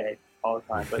CYA all the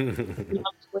time. But we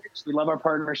love Twitch. We love our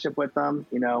partnership with them.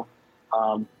 You know,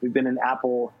 we've been in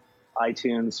Apple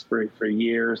iTunes for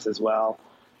years as well.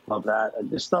 Love that.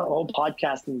 And just the whole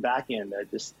podcasting back end.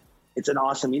 It's an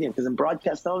awesome medium because in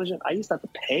broadcast television, I used to have to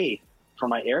pay for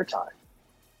my airtime.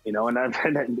 You know,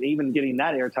 and even getting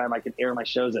that airtime, I could air my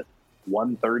shows at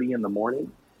 1:30 in the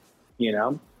morning. You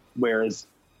know, whereas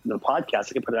the podcast,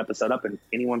 I can put an episode up and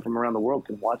anyone from around the world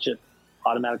can watch it,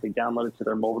 automatically download it to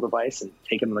their mobile device and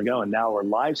take it on the go. And now we're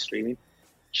live streaming,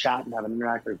 chat and have an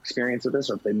interactive experience with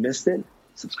this. Or if they missed it,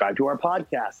 subscribe to our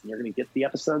podcast and you're going to get the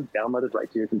episode downloaded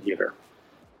right to your computer.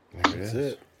 There it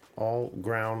is. All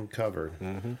ground covered.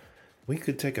 Mm-hmm. We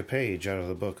could take a page out of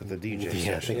the book of the DJ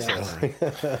sessions.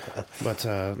 So. But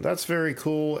that's very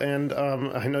cool. And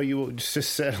I know you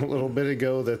just said a little bit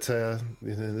ago that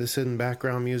this isn't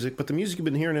background music, but the music you've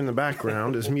been hearing in the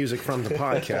background is music from the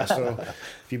podcast. So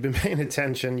if you've been paying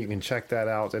attention, you can check that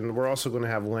out. And we're also going to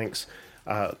have links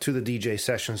to the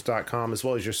DJSessions.com as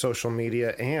well as your social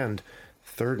media and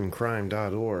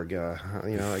thirdandcrime.org. You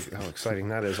know, like how exciting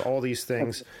that is. All these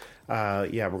things. We're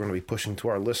going to be pushing to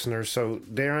our listeners. So,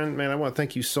 Darren, man, I want to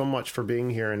thank you so much for being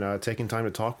here and taking time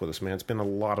to talk with us, man. It's been a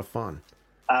lot of fun.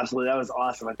 Absolutely. That was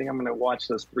awesome. I think I'm going to watch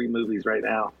those 3 movies right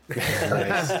now.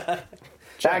 Nice.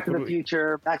 Back to the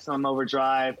Future, Maximum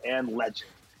Overdrive, and Legend.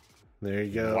 There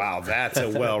you go. Wow, that's a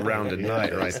well-rounded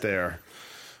night right there.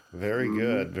 Very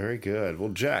good, very good. Well,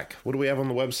 Jack, what do we have on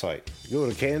the website? Go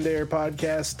to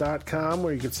cannedairpodcast.com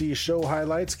where you can see show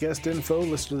highlights, guest info,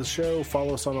 listen to the show,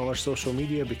 follow us on all our social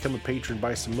media, become a patron,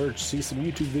 buy some merch, see some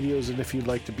YouTube videos, and if you'd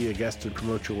like to be a guest and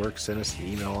promote your work, send us an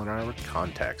email on our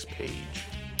contacts page.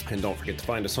 And don't forget to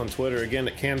find us on Twitter, again,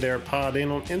 at CannedAirPod,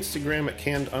 and on Instagram at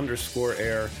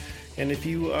canned_air. And if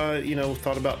you,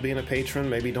 thought about being a patron,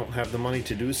 maybe don't have the money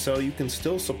to do so, you can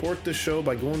still support this show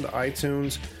by going to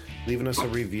iTunes, leaving us a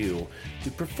review.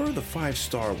 We prefer the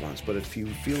 5-star ones, but if you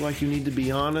feel like you need to be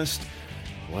honest,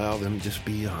 well, then just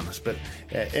be honest. But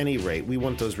at any rate, we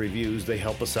want those reviews. They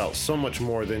help us out so much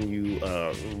more than you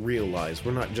realize.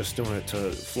 We're not just doing it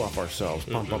to fluff ourselves,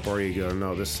 pump up our ego.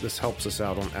 No, this helps us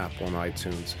out on Apple and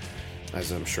iTunes, as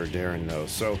I'm sure Darren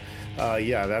knows. So,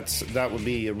 that would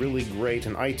be a really great.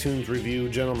 An iTunes review.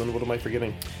 Gentlemen, what am I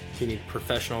forgetting? If you need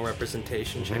professional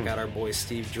representation, check out our boy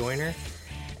Steve Joyner.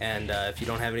 And if you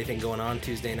don't have anything going on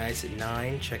Tuesday nights at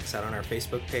 9, check us out on our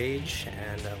Facebook page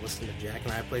and listen to Jack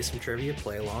and I play some trivia,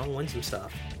 play along, win some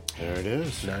stuff. There it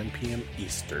is. 9 p.m.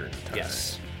 Eastern time.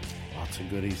 Yes. Lots of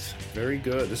goodies. Very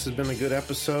good. This has been a good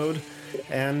episode.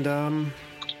 And I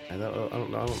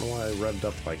don't know why I revved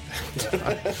up like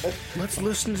that. Let's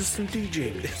listen to some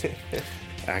DJ music.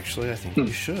 Actually, I think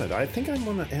we should. I think I'm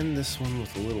going to end this one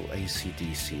with a little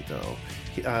AC/DC, though.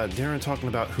 Darren talking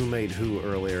about Who Made Who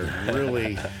earlier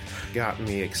really got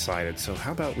me excited. So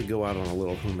how about we go out on a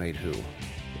little Who Made Who?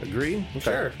 Agreed? Okay.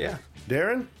 Sure, yeah.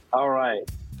 Darren? All right.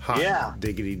 Hot Yeah.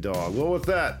 diggity dog. Well, with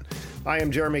that, I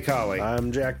am Jeremy Colley.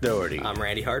 I'm Jack Doherty. I'm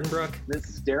Randy Hardenbrook. This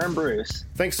is Darren Bruce.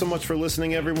 Thanks so much for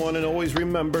listening, everyone, and always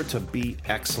remember to be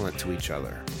excellent to each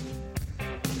other.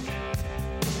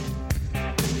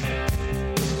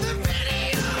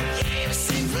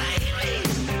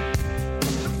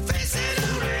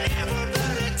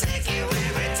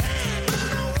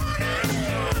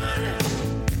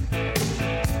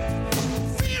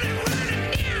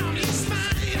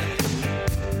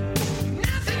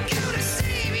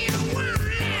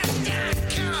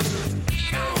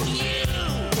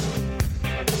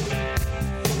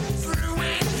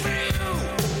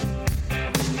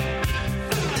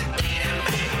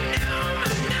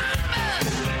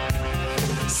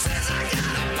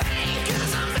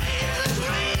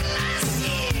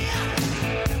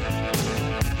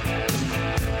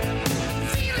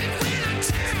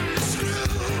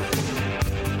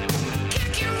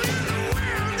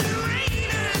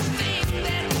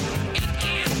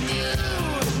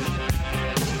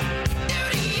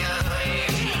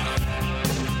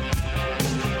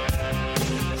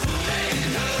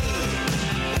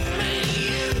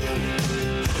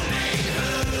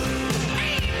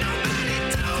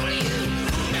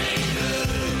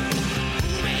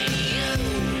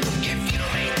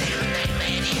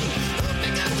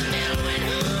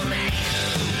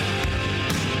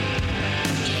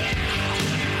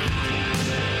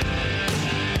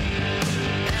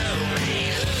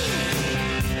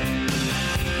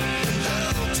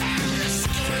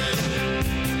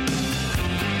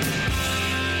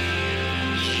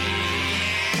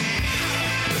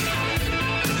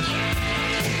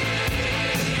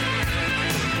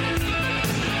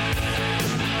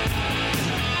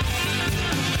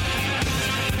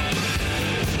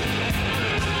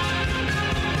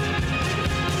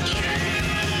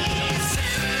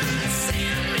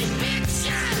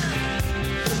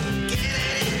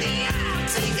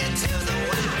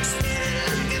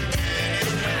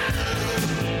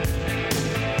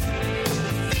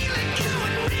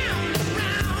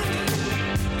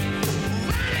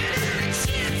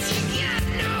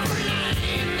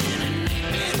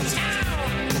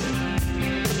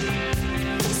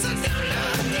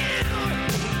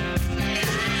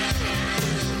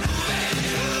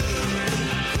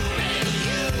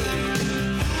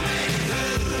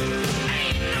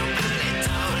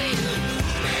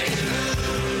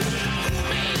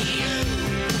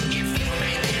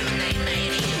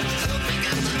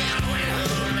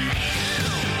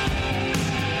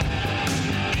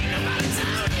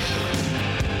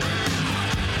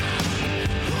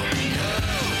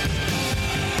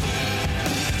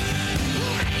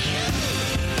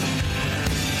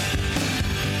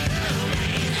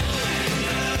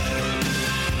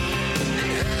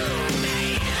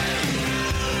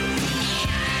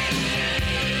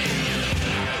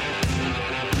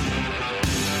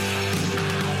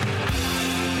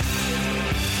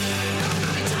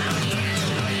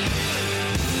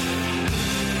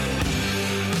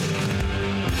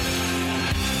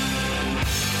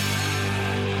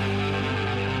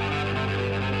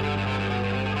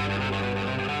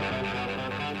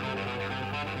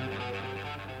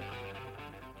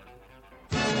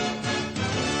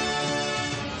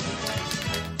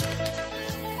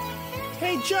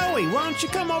 Joey, why don't you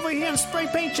come over here and spray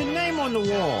paint your name on the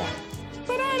wall?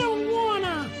 But I don't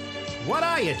wanna. What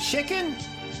are you, chicken?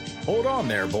 Hold on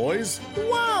there, boys.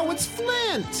 Whoa, it's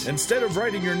Flint! Instead of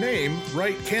writing your name,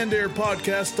 write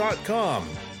CannedAirPodcast.com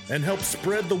and help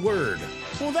spread the word.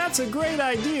 Well, that's a great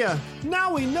idea.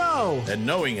 Now we know. And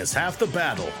knowing is half the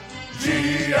battle.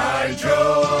 G.I.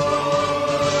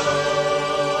 Joe!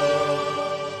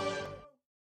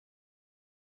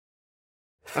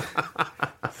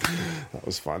 That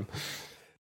was fun.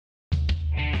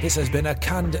 This has been a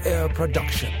Canned Air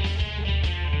production.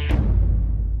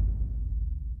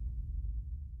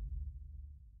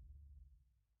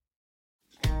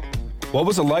 What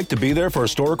was it like to be there for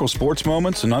historical sports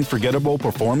moments and unforgettable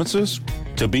performances?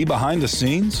 To be behind the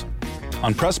scenes?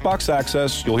 On Pressbox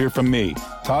Access, you'll hear from me,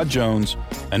 Todd Jones,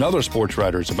 and other sports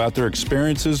writers about their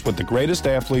experiences with the greatest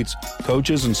athletes,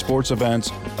 coaches, and sports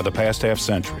events of the past half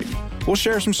century. We'll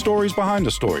share some stories behind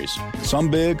the stories, some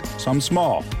big, some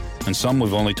small, and some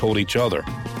we've only told each other.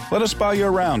 Let us buy you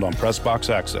around on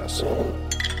Pressbox Access.